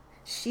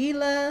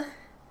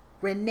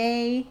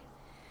 Renee,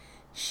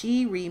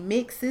 she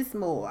remixes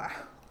more.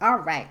 All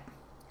right.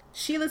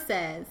 Sheila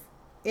says,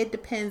 it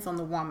depends on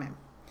the woman.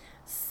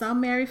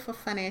 Some marry for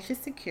financial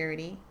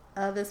security,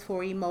 others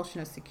for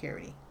emotional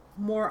security,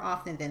 more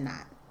often than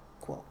not,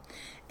 quote.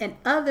 And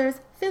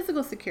others,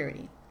 physical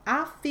security.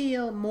 I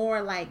feel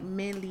more like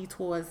men lead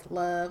towards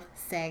love,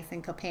 sex,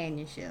 and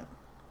companionship.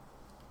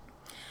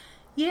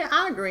 Yeah,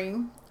 I agree.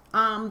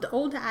 The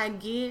older I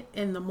get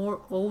and the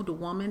more older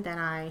woman that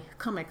I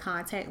come in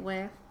contact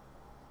with,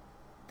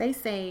 they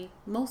say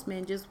most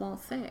men just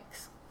want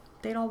sex.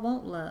 They don't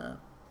want love.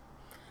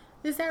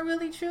 Is that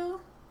really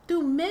true?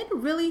 Do men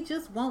really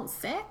just want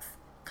sex?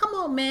 Come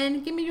on,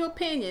 man. Give me your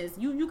opinions.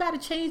 You got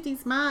to change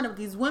these minds of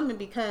these women,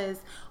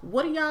 because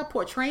what are y'all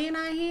portraying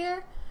out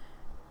here?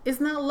 It's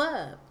not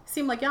love.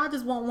 Seem like y'all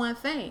just want one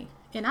thing.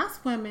 And us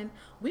women,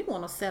 we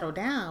want to settle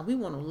down. We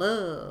want to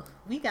love.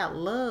 We got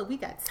love. We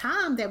got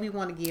time that we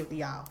want to give to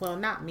y'all. Well,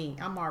 not me.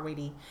 I'm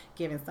already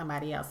giving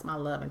somebody else my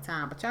love and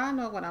time. But y'all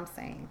know what I'm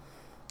saying.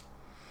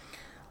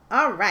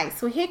 All right.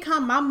 So here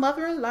come my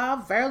mother-in-law.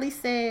 Verily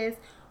says,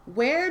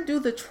 where do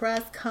the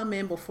trust come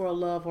in before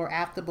love or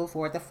after,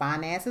 before the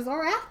finances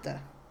or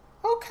after?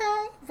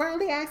 Okay.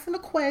 Verily asking the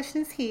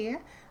questions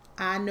here.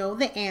 I know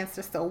the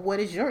answer. So what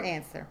is your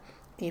answer?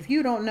 If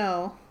you don't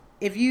know,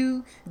 if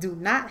you do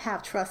not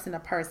have trust in a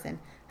person,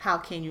 how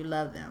can you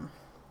love them?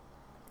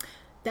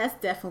 That's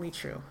definitely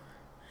true.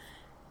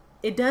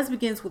 It does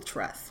begin with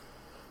trust.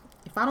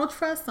 If I don't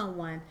trust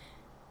someone,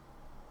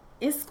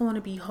 it's going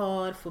to be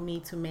hard for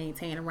me to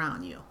maintain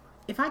around you.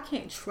 If I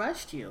can't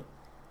trust you,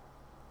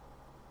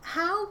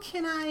 how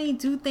can I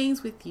do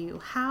things with you?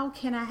 How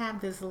can I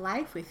have this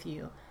life with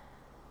you?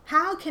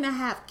 How can I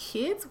have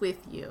kids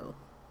with you?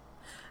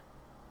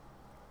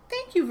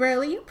 Thank you,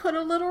 Verily. You put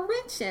a little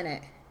wrench in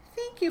it.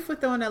 Thank you for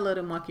throwing a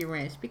little monkey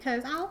wrench,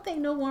 because I don't think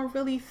no one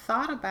really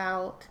thought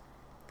about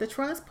the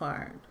trust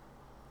part.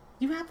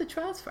 You have to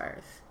trust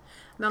first.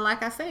 Now,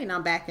 like I say,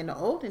 now back in the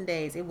olden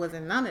days, it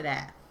wasn't none of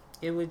that.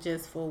 It was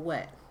just for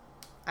what?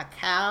 A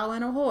cow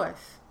and a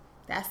horse.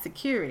 That's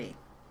security.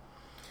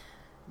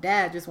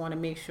 Dad just want to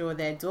make sure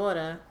that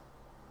daughter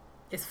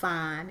is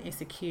fine and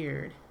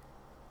secured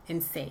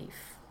and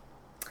safe.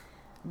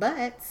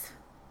 But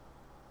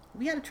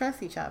we got to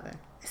trust each other.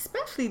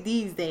 Especially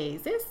these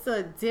days. It's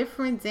a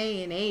different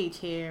day and age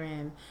here,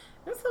 and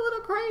it's a little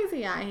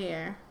crazy out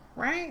here,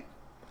 right?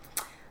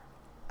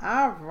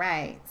 All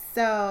right.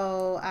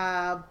 So,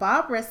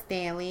 Barbara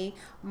Stanley,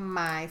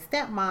 my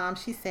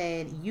stepmom, she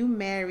said, you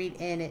married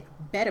and it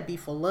better be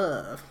for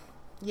love.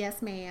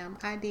 Yes, ma'am,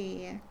 I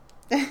did.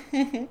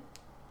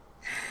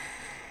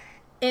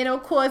 And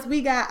of course,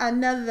 we got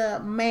another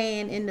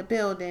man in the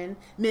building,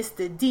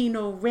 Mr.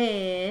 Dino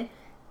Red.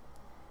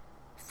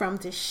 From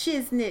the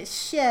Shiznit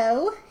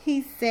show,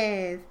 he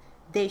says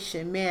they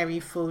should marry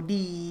for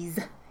these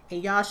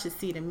And y'all should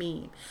see the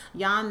meme.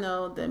 Y'all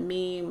know the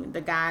meme,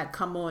 the guy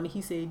come on and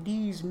he said,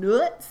 "These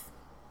nuts."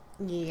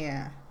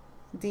 Yeah.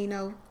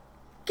 Dino,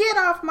 get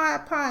off my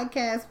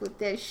podcast with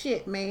that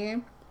shit,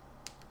 man.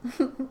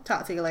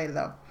 Talk to you later,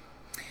 though.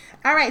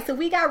 All right, so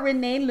we got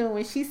Renee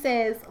Lewis. She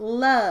says,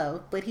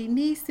 "Love, but he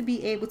needs to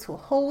be able to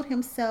hold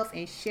himself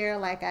and share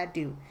like I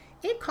do.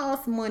 It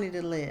costs money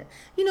to live."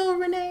 You know,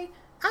 Renee,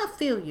 I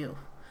feel you.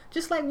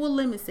 Just like Will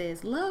Lemon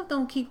says, love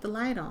don't keep the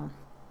light on.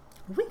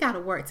 We got to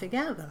work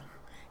together.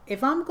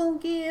 If I'm going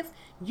to give,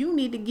 you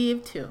need to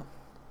give too.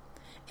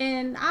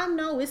 And I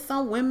know it's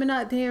some women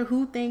out there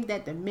who think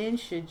that the men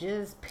should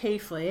just pay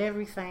for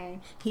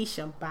everything. He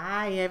should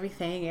buy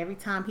everything every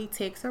time he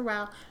takes her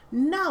out.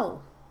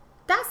 No,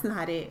 that's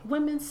not it.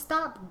 Women,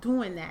 stop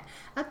doing that.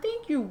 I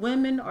think you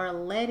women are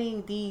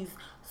letting these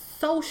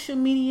social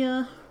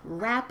media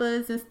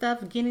rappers and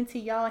stuff get into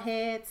y'all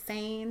head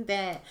saying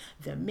that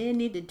the men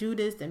need to do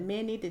this, the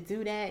men need to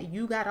do that.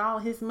 You got all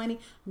his money.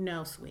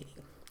 No, sweetie.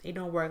 It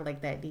don't work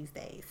like that these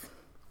days.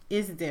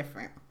 It's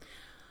different.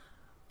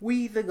 We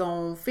either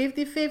going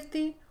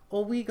 50-50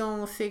 or we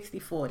going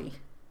 60-40.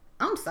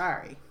 I'm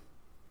sorry.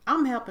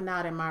 I'm helping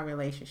out in my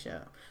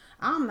relationship.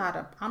 I'm not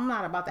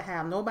about to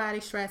have nobody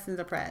stressed and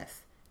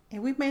depressed.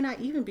 And we may not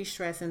even be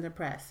stressed and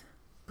depressed.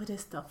 But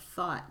it's the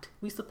thought.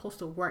 We're supposed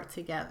to work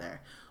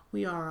together.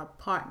 We are a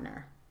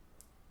partner.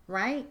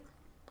 Right?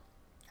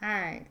 All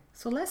right.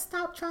 So let's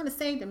stop trying to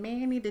say the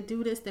man need to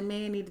do this, the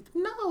man need to...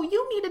 No,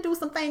 you need to do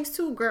some things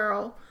too,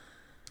 girl.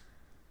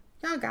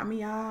 Y'all got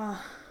me all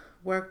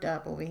worked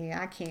up over here.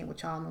 I can't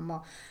with y'all no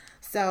more.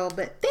 So,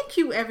 but thank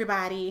you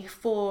everybody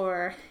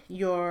for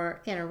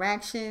your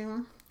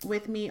interaction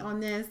with me on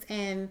this.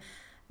 And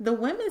the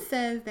women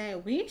says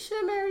that we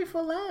should marry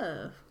for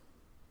love.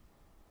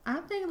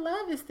 I think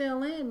love is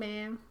still in,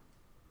 man.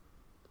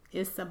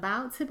 It's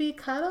about to be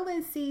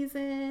cuddling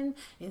season.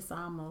 It's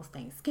almost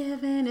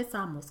Thanksgiving. It's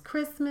almost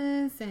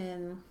Christmas.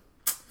 And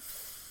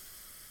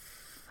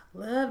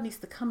love needs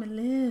to come and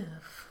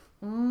live.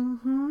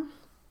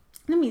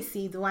 Let me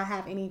see. Do I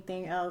have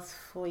anything else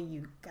for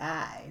you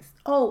guys?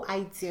 Oh,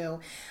 I do.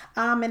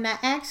 And I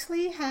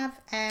actually have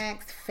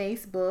asked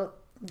Facebook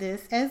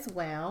this as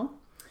well.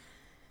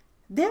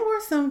 There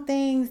were some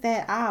things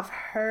that I've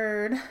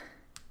heard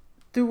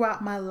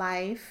throughout my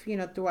life,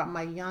 throughout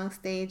my young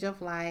stage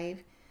of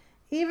life,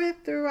 even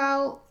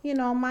throughout,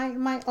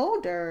 my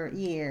older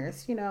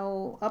years,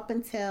 up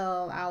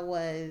until I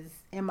was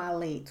in my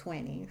late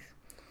 20s.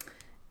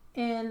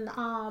 And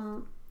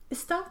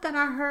stuff that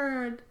I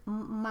heard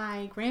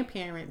my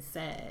grandparents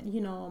said,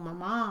 my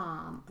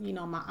mom,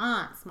 my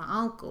aunts, my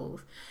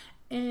uncles.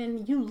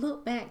 And you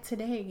look back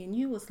today and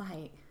you was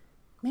like,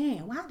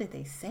 man, why did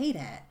they say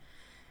that?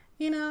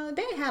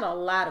 They had a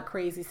lot of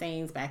crazy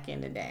sayings back in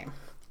the day.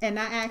 And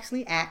I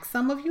actually asked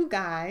some of you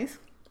guys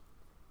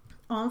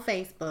on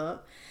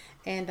Facebook.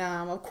 And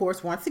of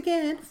course, once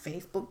again,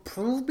 Facebook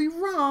proved me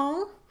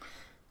wrong.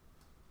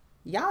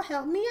 Y'all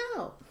help me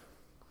out.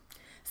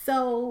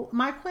 So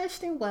my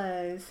question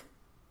was,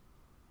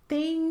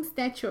 things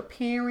that your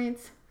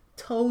parents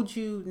told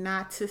you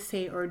not to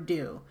say or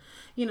do.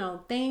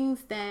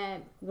 Things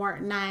that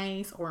weren't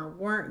nice or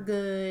weren't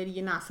good.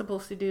 You're not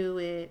supposed to do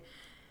it.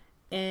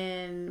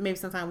 And maybe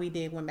sometime we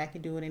went back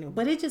and do it anyway.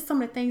 But it's just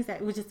some of the things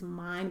that was just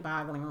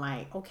mind-boggling.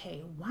 Like,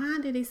 okay, why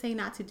did they say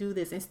not to do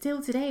this? And still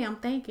today I'm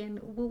thinking,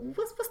 well,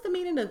 what's the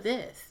meaning of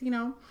this?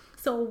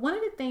 So one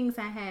of the things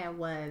I had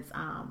was,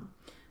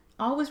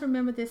 always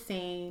remember this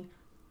saying,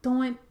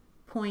 don't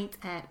point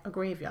at a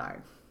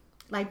graveyard.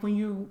 Like when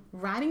you're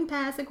riding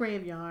past a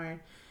graveyard,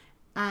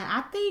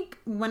 I think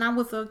when I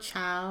was a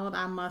child,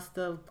 I must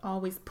have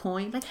always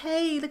pointed like,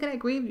 hey, look at that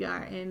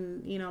graveyard.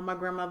 And, my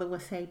grandmother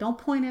would say, don't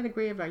point at a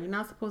graveyard. You're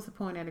not supposed to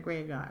point at a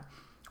graveyard.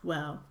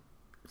 Well,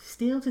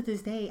 still to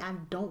this day, I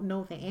don't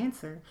know the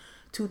answer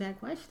to that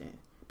question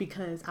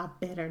because I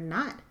better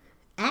not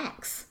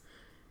ask.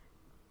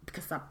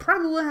 Because I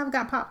probably would have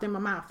got popped in my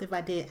mouth if I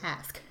did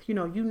ask.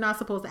 You're not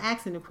supposed to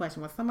ask any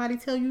question. When somebody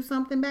tell you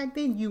something back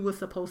then, you were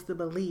supposed to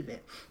believe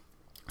it.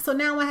 So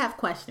now I have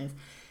questions.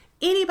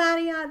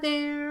 Anybody out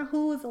there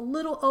who is a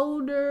little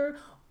older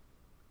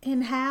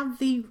and have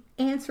the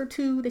answer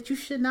to that you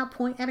should not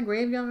point at a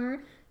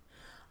graveyard?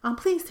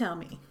 Please tell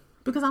me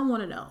because I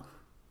want to know.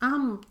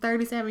 I'm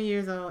 37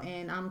 years old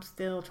and I'm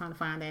still trying to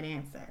find that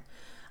answer.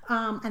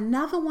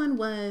 Another one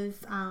was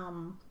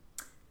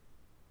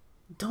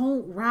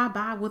don't ride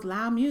by with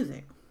loud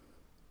music.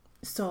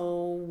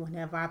 So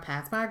whenever I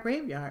pass by a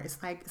graveyard,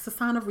 it's a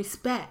sign of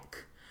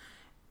respect.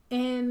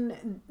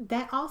 And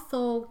that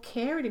also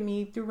carried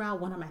me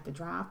throughout when I'm at the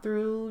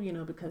drive-thru,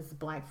 because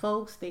Black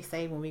folks, they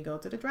say when we go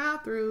to the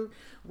drive-thru,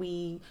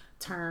 we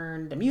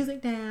turn the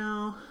music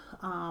down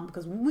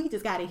because we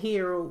just got to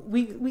hear,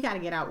 we got to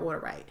get our order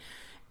right.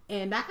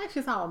 And I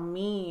actually saw a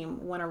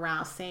meme went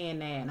around saying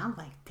that, and I'm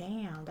like,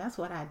 damn, that's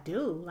what I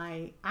do.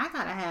 Like, I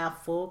got to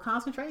have full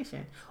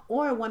concentration.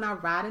 Or when I'm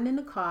riding in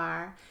the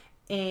car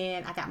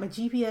and I got my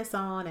GPS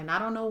on and I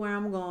don't know where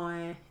I'm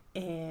going,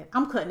 and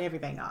I'm cutting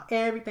everything off.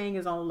 Everything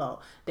is on low.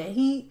 The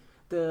heat,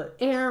 the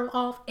air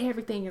off,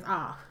 everything is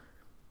off.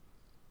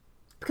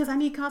 because I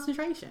need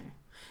concentration.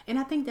 And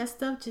I think that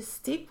stuff just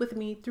stick with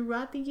me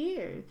throughout the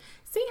years.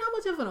 See how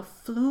much of an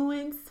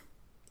influence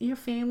your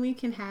family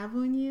can have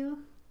on you?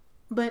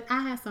 But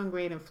I had some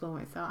great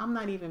influence, so I'm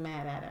not even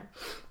mad at it.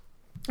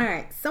 All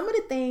right, some of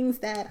the things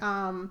that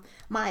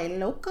my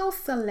local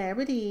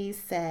celebrity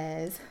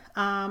says.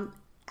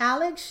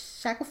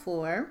 Alex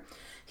Shackelford,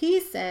 he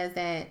says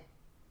that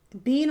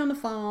being on the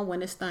phone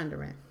when it's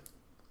thundering.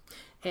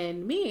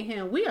 And me and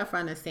him, we are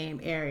from the same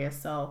area.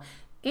 So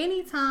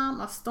anytime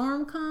a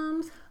storm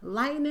comes,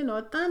 lightning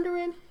or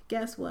thundering,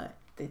 guess what?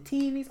 The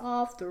TV's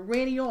off, the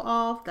radio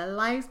off, the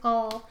lights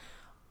off.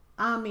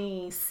 I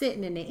mean,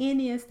 sitting in the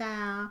Indian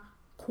style,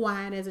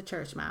 quiet as a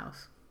church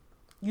mouse.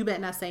 You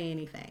better not say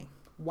anything.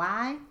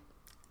 Why?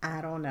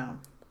 I don't know.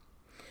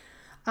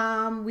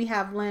 We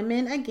have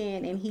Lemon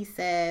again, and he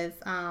says,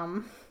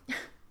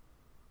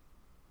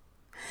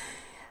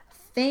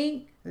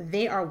 think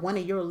they are one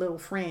of your little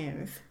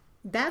friends.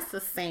 That's a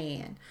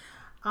saying.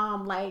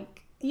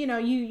 Like, you know,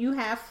 you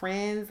have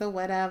friends or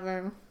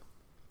whatever,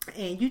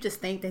 and you just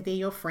think that they're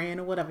your friend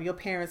or whatever. Your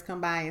parents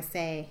come by and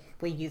say,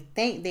 well, you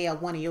think they are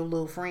one of your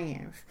little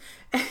friends.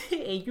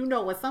 And you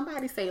know, when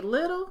somebody say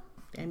little,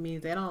 that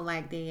means they don't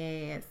like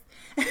their ass.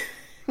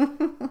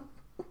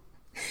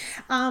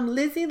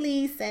 Lizzie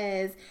Lee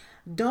says,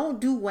 don't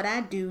do what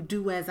I do,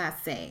 do as I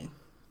say.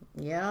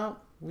 Yep,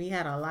 we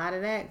had a lot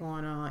of that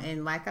going on.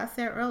 And like I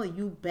said earlier,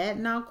 you better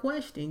not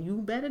question. You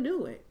better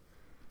do it.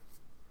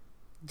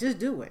 Just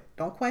do it.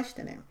 Don't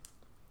question it.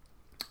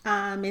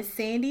 Miss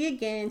Sandy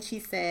again, she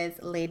says,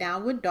 lay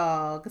down with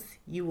dogs,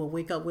 you will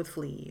wake up with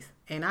fleas.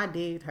 And I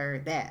did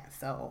heard that.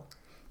 So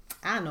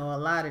I know a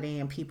lot of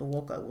them people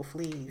woke up with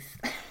fleas.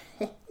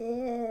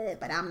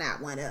 But I'm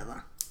not one of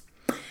them.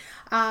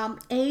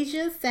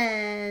 Asia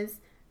says,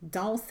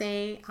 don't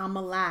say I'm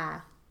a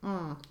lie.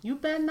 You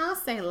better not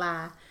say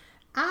lie.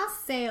 I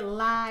say a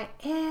lie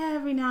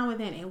every now and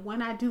then. And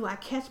when I do, I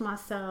catch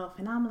myself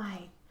and I'm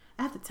like,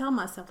 I have to tell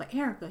myself, like,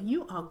 Erica,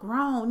 you are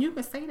grown. You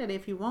can say that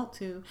if you want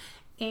to.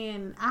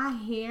 And I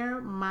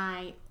hear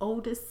my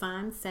oldest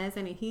son says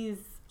it, and he's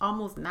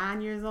almost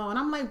 9 years old. And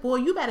I'm like, boy,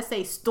 you better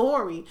say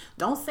story.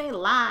 Don't say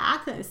lie. I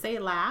couldn't say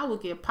lie. I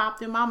would get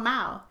popped in my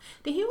mouth.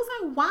 Then he was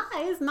like, why?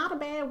 It's not a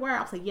bad word.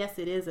 I was like, yes,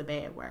 it is a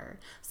bad word.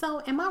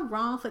 So am I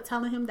wrong for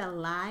telling him that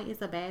lie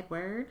is a bad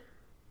word?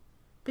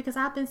 Because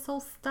I've been so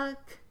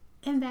stuck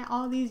in that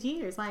all these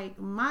years. Like,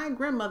 my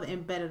grandmother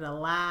embedded a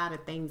lot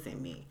of things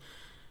in me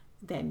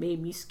that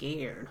made me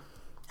scared.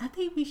 I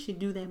think we should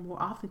do that more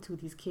often to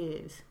these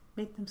kids.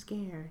 Make them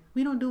scared.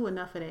 We don't do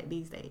enough of that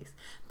these days.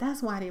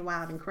 That's why they're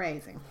wild and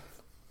crazy.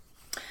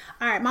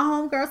 All right, my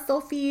homegirl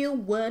Sophia,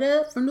 what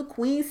up, from the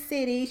Queen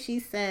City?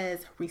 She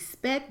says,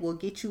 respect will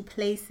get you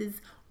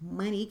places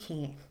money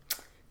can't.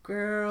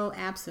 Girl,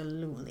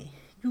 absolutely.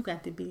 You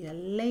got to be a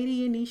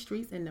lady in these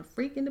streets and the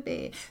freak in the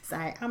bed.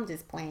 Sorry, I'm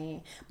just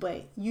playing.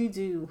 But you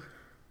do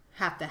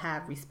have to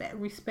have respect.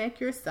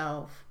 Respect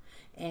yourself.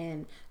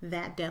 And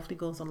that definitely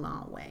goes a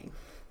long way.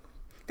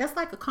 That's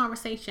like a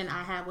conversation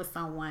I had with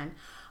someone.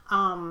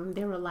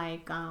 They were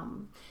like,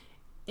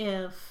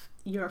 if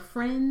your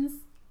friends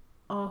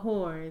are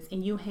whores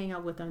and you hang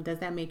out with them, does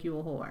that make you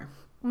a whore?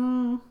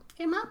 In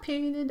my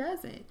opinion, it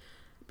doesn't.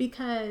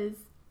 Because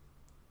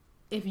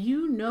if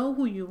you know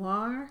who you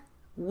are,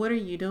 what are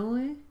you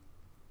doing?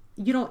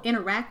 You don't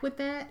interact with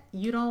that.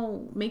 You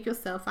don't make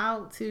yourself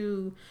out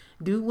to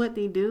do what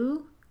they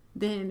do.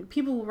 Then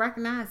people will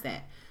recognize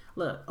that.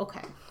 Look,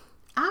 okay.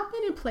 I've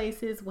been in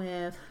places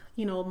with,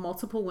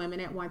 multiple women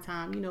at one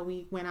time.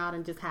 We went out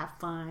and just have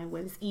fun,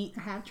 whether it's eat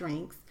or have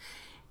drinks.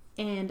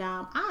 And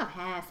I've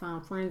had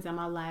some friends in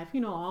my life,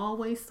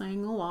 always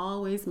single,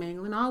 always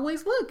mingling,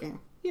 always looking,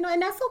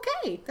 and that's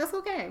okay. That's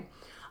okay.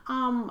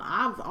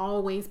 I've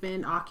always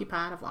been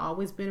occupied. I've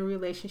always been in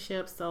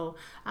relationships. So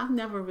I've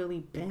never really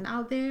been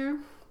out there.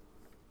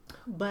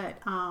 But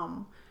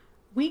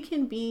we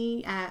can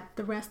be at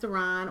the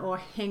restaurant or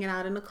hanging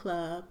out in the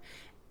club,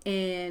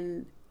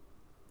 and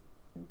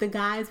the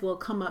guys will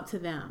come up to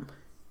them,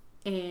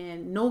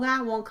 and no guy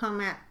won't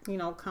come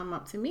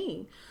up to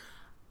me.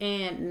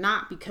 And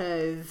not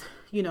because,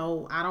 I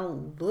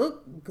don't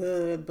look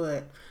good,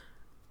 but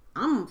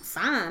I'm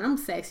fine. I'm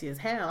sexy as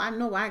hell. I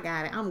know I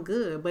got it. I'm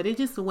good. But it's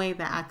just the way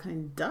that I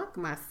conduct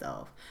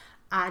myself.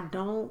 I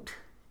don't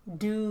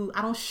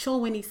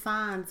show any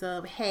signs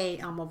of, hey,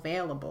 I'm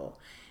available.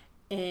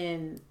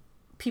 And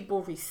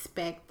people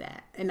respect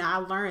that. And I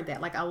learned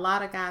that. Like, a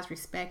lot of guys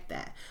respect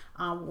that.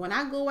 When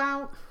I go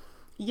out,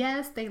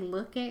 yes, they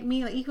look at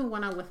me. Like, even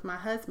when I'm with my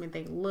husband,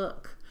 they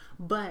look.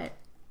 But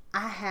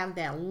I have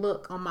that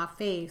look on my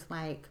face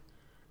like,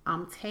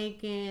 I'm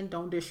taken,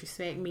 don't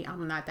disrespect me.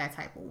 I'm not that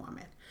type of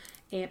woman.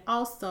 And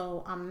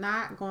also, I'm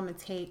not going to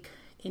take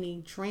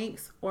any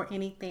drinks or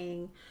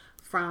anything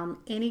from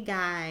any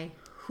guy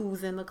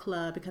who's in the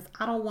club, because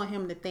I don't want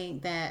him to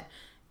think that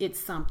it's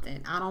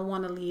something. I don't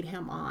want to lead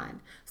him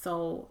on.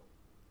 So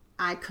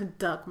I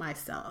conduct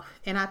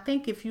myself. And I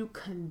think if you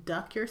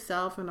conduct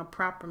yourself in a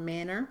proper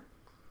manner,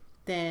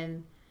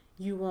 then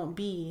you won't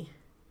be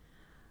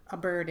a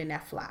bird in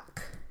that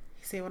flock.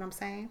 You see what I'm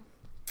saying?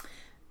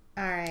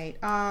 All right.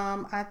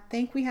 I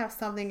think we have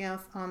something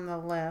else on the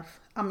left.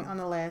 On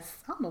the list.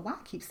 I don't know why I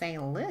keep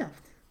saying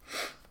left.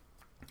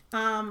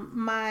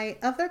 My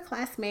other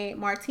classmate,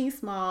 Martine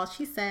Small,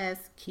 she says,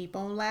 keep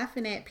on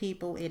laughing at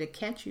people. It'll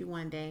catch you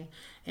one day.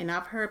 And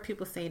I've heard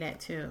people say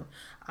that too.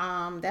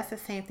 That's the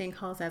same thing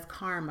calls as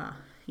karma.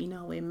 You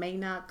know, it may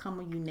not come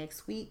on you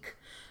next week,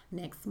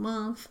 next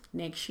month,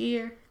 next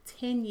year,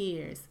 10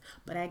 years,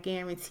 but I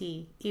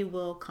guarantee it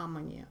will come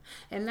on you.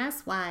 And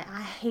that's why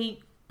I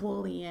hate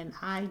bullying.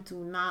 I do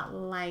not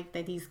like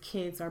that these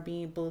kids are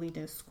being bullied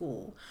in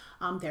school.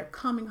 They're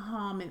coming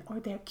home or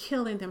they're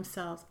killing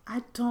themselves.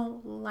 I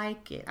don't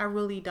like it. I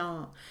really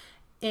don't.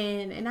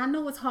 And I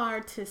know it's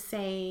hard to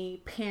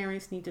say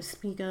parents need to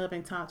speak up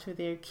and talk to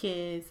their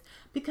kids,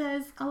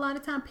 because a lot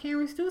of time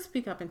parents do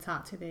speak up and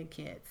talk to their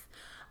kids.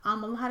 A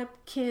lot of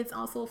kids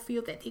also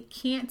feel that they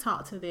can't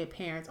talk to their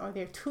parents, or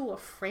they're too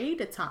afraid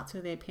to talk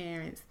to their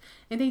parents,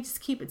 and they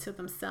just keep it to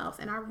themselves.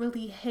 And I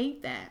really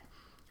hate that.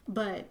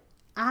 But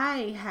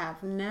I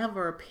have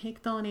never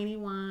picked on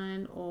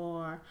anyone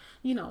or,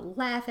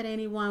 laugh at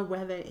anyone,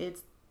 whether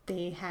it's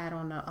they had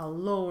on a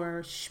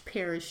lower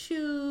pair of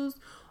shoes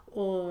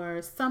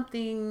or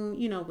something,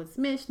 was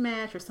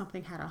mismatched or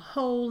something had a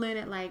hole in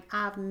it. Like,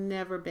 I've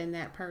never been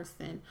that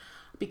person,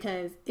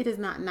 because it is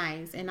not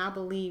nice. And I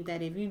believe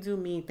that if you do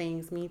mean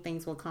things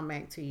will come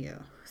back to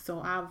you. So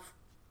I've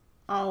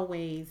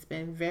always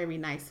been very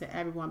nice to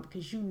everyone,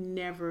 because you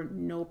never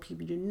know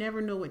people. You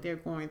never know what they're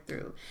going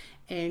through.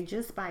 And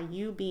just by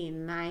you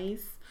being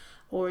nice,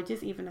 or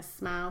just even a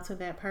smile to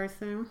that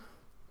person,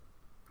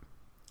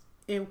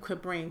 it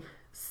could bring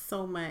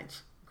so much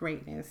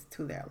greatness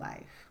to their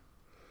life.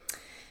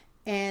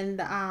 And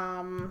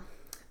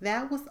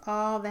that was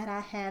all that I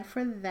had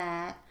for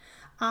that.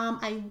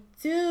 I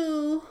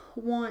do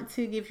want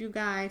to give you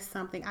guys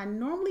something. I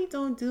normally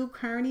don't do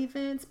current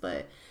events,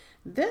 but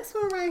this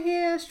one right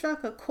here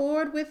struck a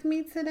chord with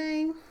me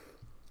today.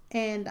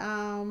 And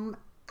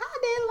I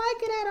didn't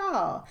like it at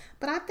all.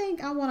 But I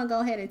think I want to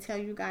go ahead and tell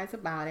you guys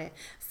about it.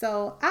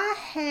 So I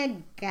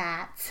had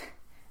got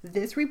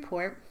this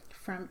report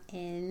from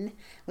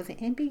was it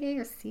NBA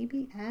or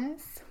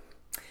CBS?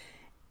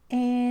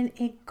 And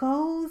it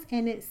goes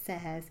and it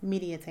says,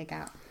 media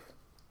takeout.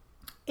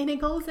 And it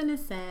goes and it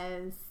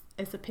says,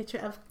 it's a picture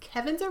of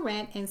Kevin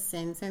Durant and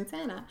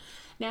Santana.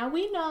 Now,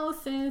 we know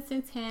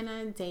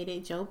Santana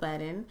dated Joe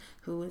Budden,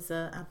 who is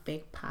a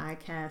big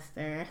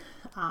podcaster,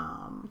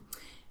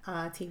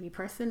 TV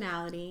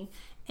personality.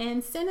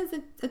 And Sin is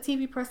a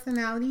TV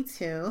personality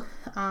too.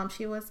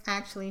 She was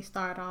actually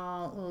starred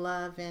on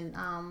Love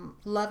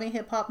and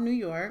Hip Hop New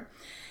York.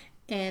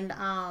 And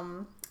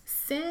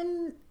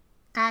Sin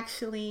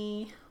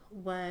actually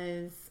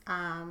was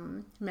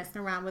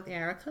messing around with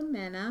Erica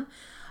Mena.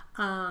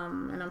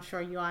 And I'm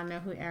sure you all know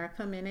who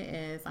Erica Mena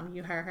is.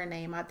 You heard her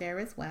name out there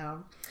as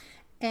well.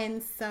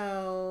 And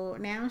so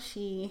now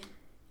she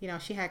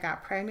had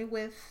got pregnant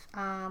with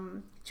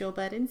Joe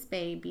Budden's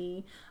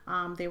baby.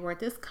 They were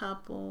this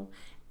couple.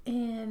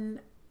 And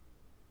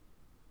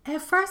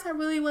at first I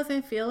really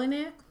wasn't feeling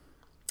it.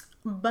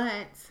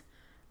 But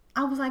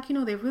I was like,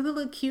 they really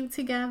look cute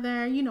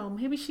together.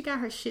 Maybe she got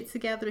her shit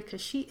together,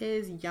 because she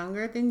is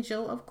younger than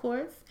Joe, of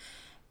course.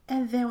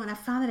 And then when I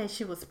found out that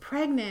she was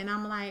pregnant,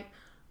 I'm like,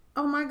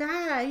 oh my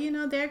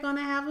God, they're going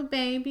to have a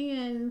baby,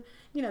 and,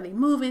 they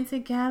move in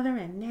together.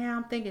 And now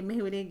I'm thinking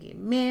maybe they get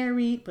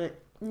married,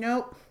 but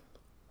nope.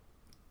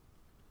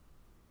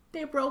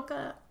 They broke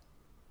up.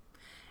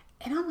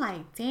 And I'm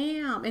like,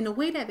 damn. And the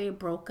way that they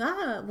broke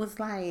up was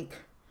like,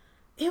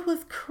 it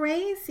was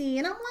crazy.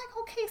 And I'm like,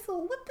 okay, so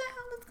what the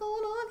hell is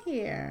going on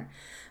here?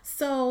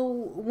 So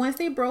once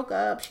they broke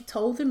up, she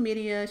told the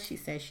media, she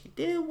said she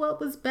did what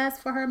was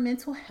best for her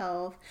mental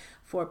health,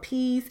 for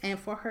peace, and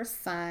for her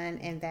son,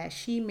 and that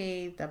she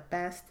made the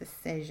best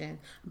decision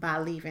by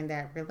leaving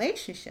that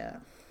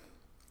relationship.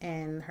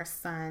 And her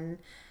son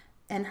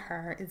and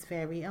her is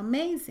very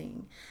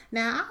amazing.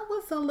 Now, I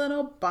was a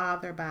little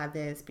bothered by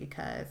this,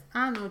 because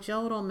I know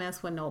Joe don't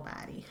mess with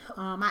nobody.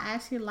 I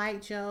actually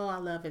like Joe. I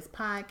love his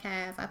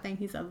podcast. I think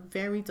he's a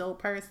very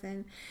dope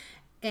person.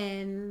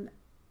 And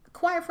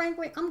quite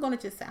frankly, I'm going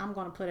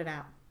to put it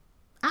out.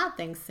 I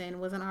think Sin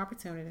was an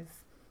opportunist.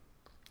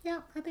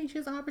 Yeah, I think she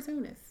was an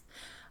opportunist.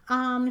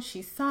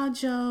 She saw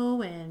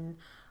Joe, and,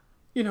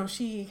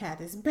 she had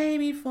this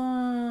baby for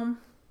him.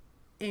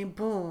 And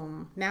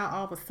boom, now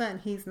all of a sudden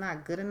he's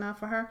not good enough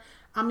for her.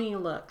 I mean,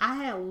 look, I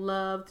had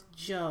loved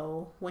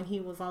Joe when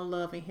he was on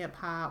Love and Hip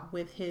Hop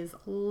with his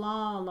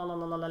long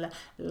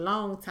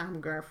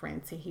time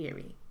girlfriend,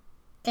 Tahiri.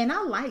 And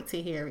I liked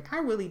Tahiri. I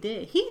really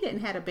did. He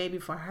didn't have a baby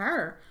for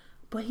her,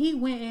 but he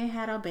went and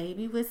had a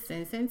baby with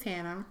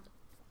Santana.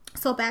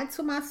 So back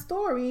to my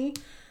story.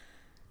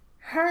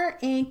 Her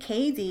and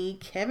KD,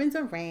 Kevin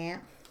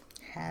Durant,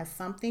 has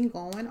something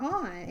going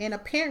on, and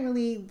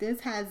apparently this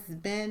has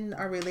been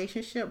a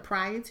relationship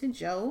prior to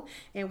Joe.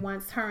 And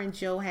once her and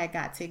Joe had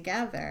got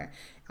together,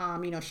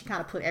 she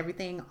kind of put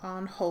everything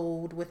on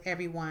hold with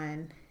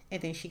everyone,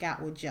 and then she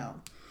got with Joe.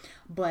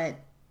 But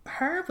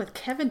her with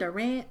Kevin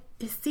Durant,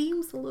 it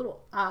seems a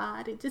little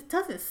odd. It just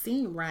doesn't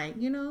seem right,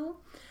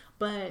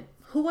 But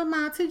who am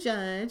I to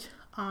judge?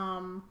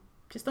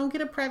 Just don't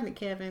get her pregnant,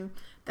 Kevin.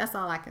 That's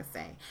all I can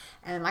say.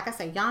 And like I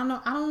said, y'all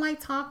know I don't like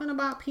talking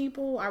about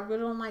people. I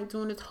really don't like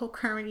doing this whole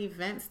current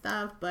event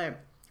stuff. But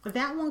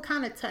that one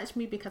kind of touched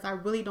me because I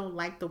really don't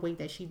like the way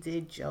that she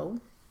did Joe.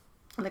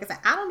 Like I said,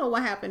 I don't know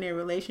what happened in their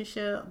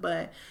relationship,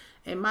 but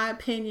in my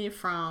opinion,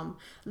 from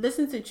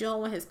listening to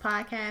Joe on his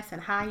podcast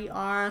and how he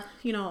are,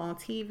 on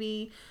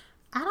TV,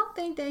 I don't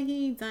think that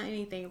he done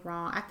anything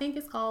wrong. I think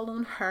it's all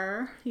on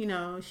her.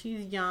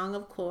 She's young,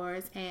 of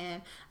course,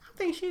 and I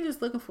think she's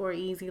just looking for an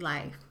easy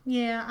life.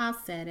 Yeah, I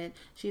said it.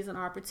 She's an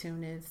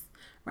opportunist,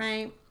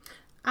 right?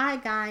 All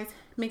right, guys,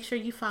 make sure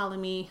you follow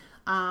me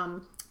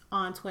on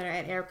Twitter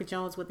at Erica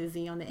Jones with a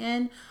Z on the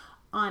end.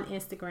 On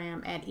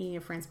Instagram at Eating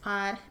Friends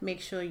Pod.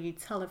 Make sure you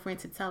tell a friend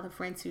to tell a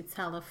friend to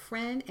tell a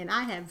friend. And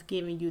I have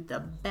given you the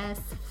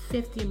best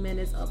 50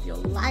 minutes of your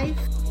life.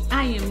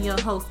 I am your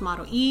host,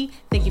 Model E.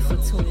 Thank you for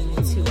tuning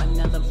into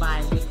another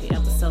bi-weekly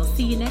episode.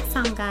 See you next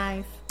time,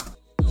 guys.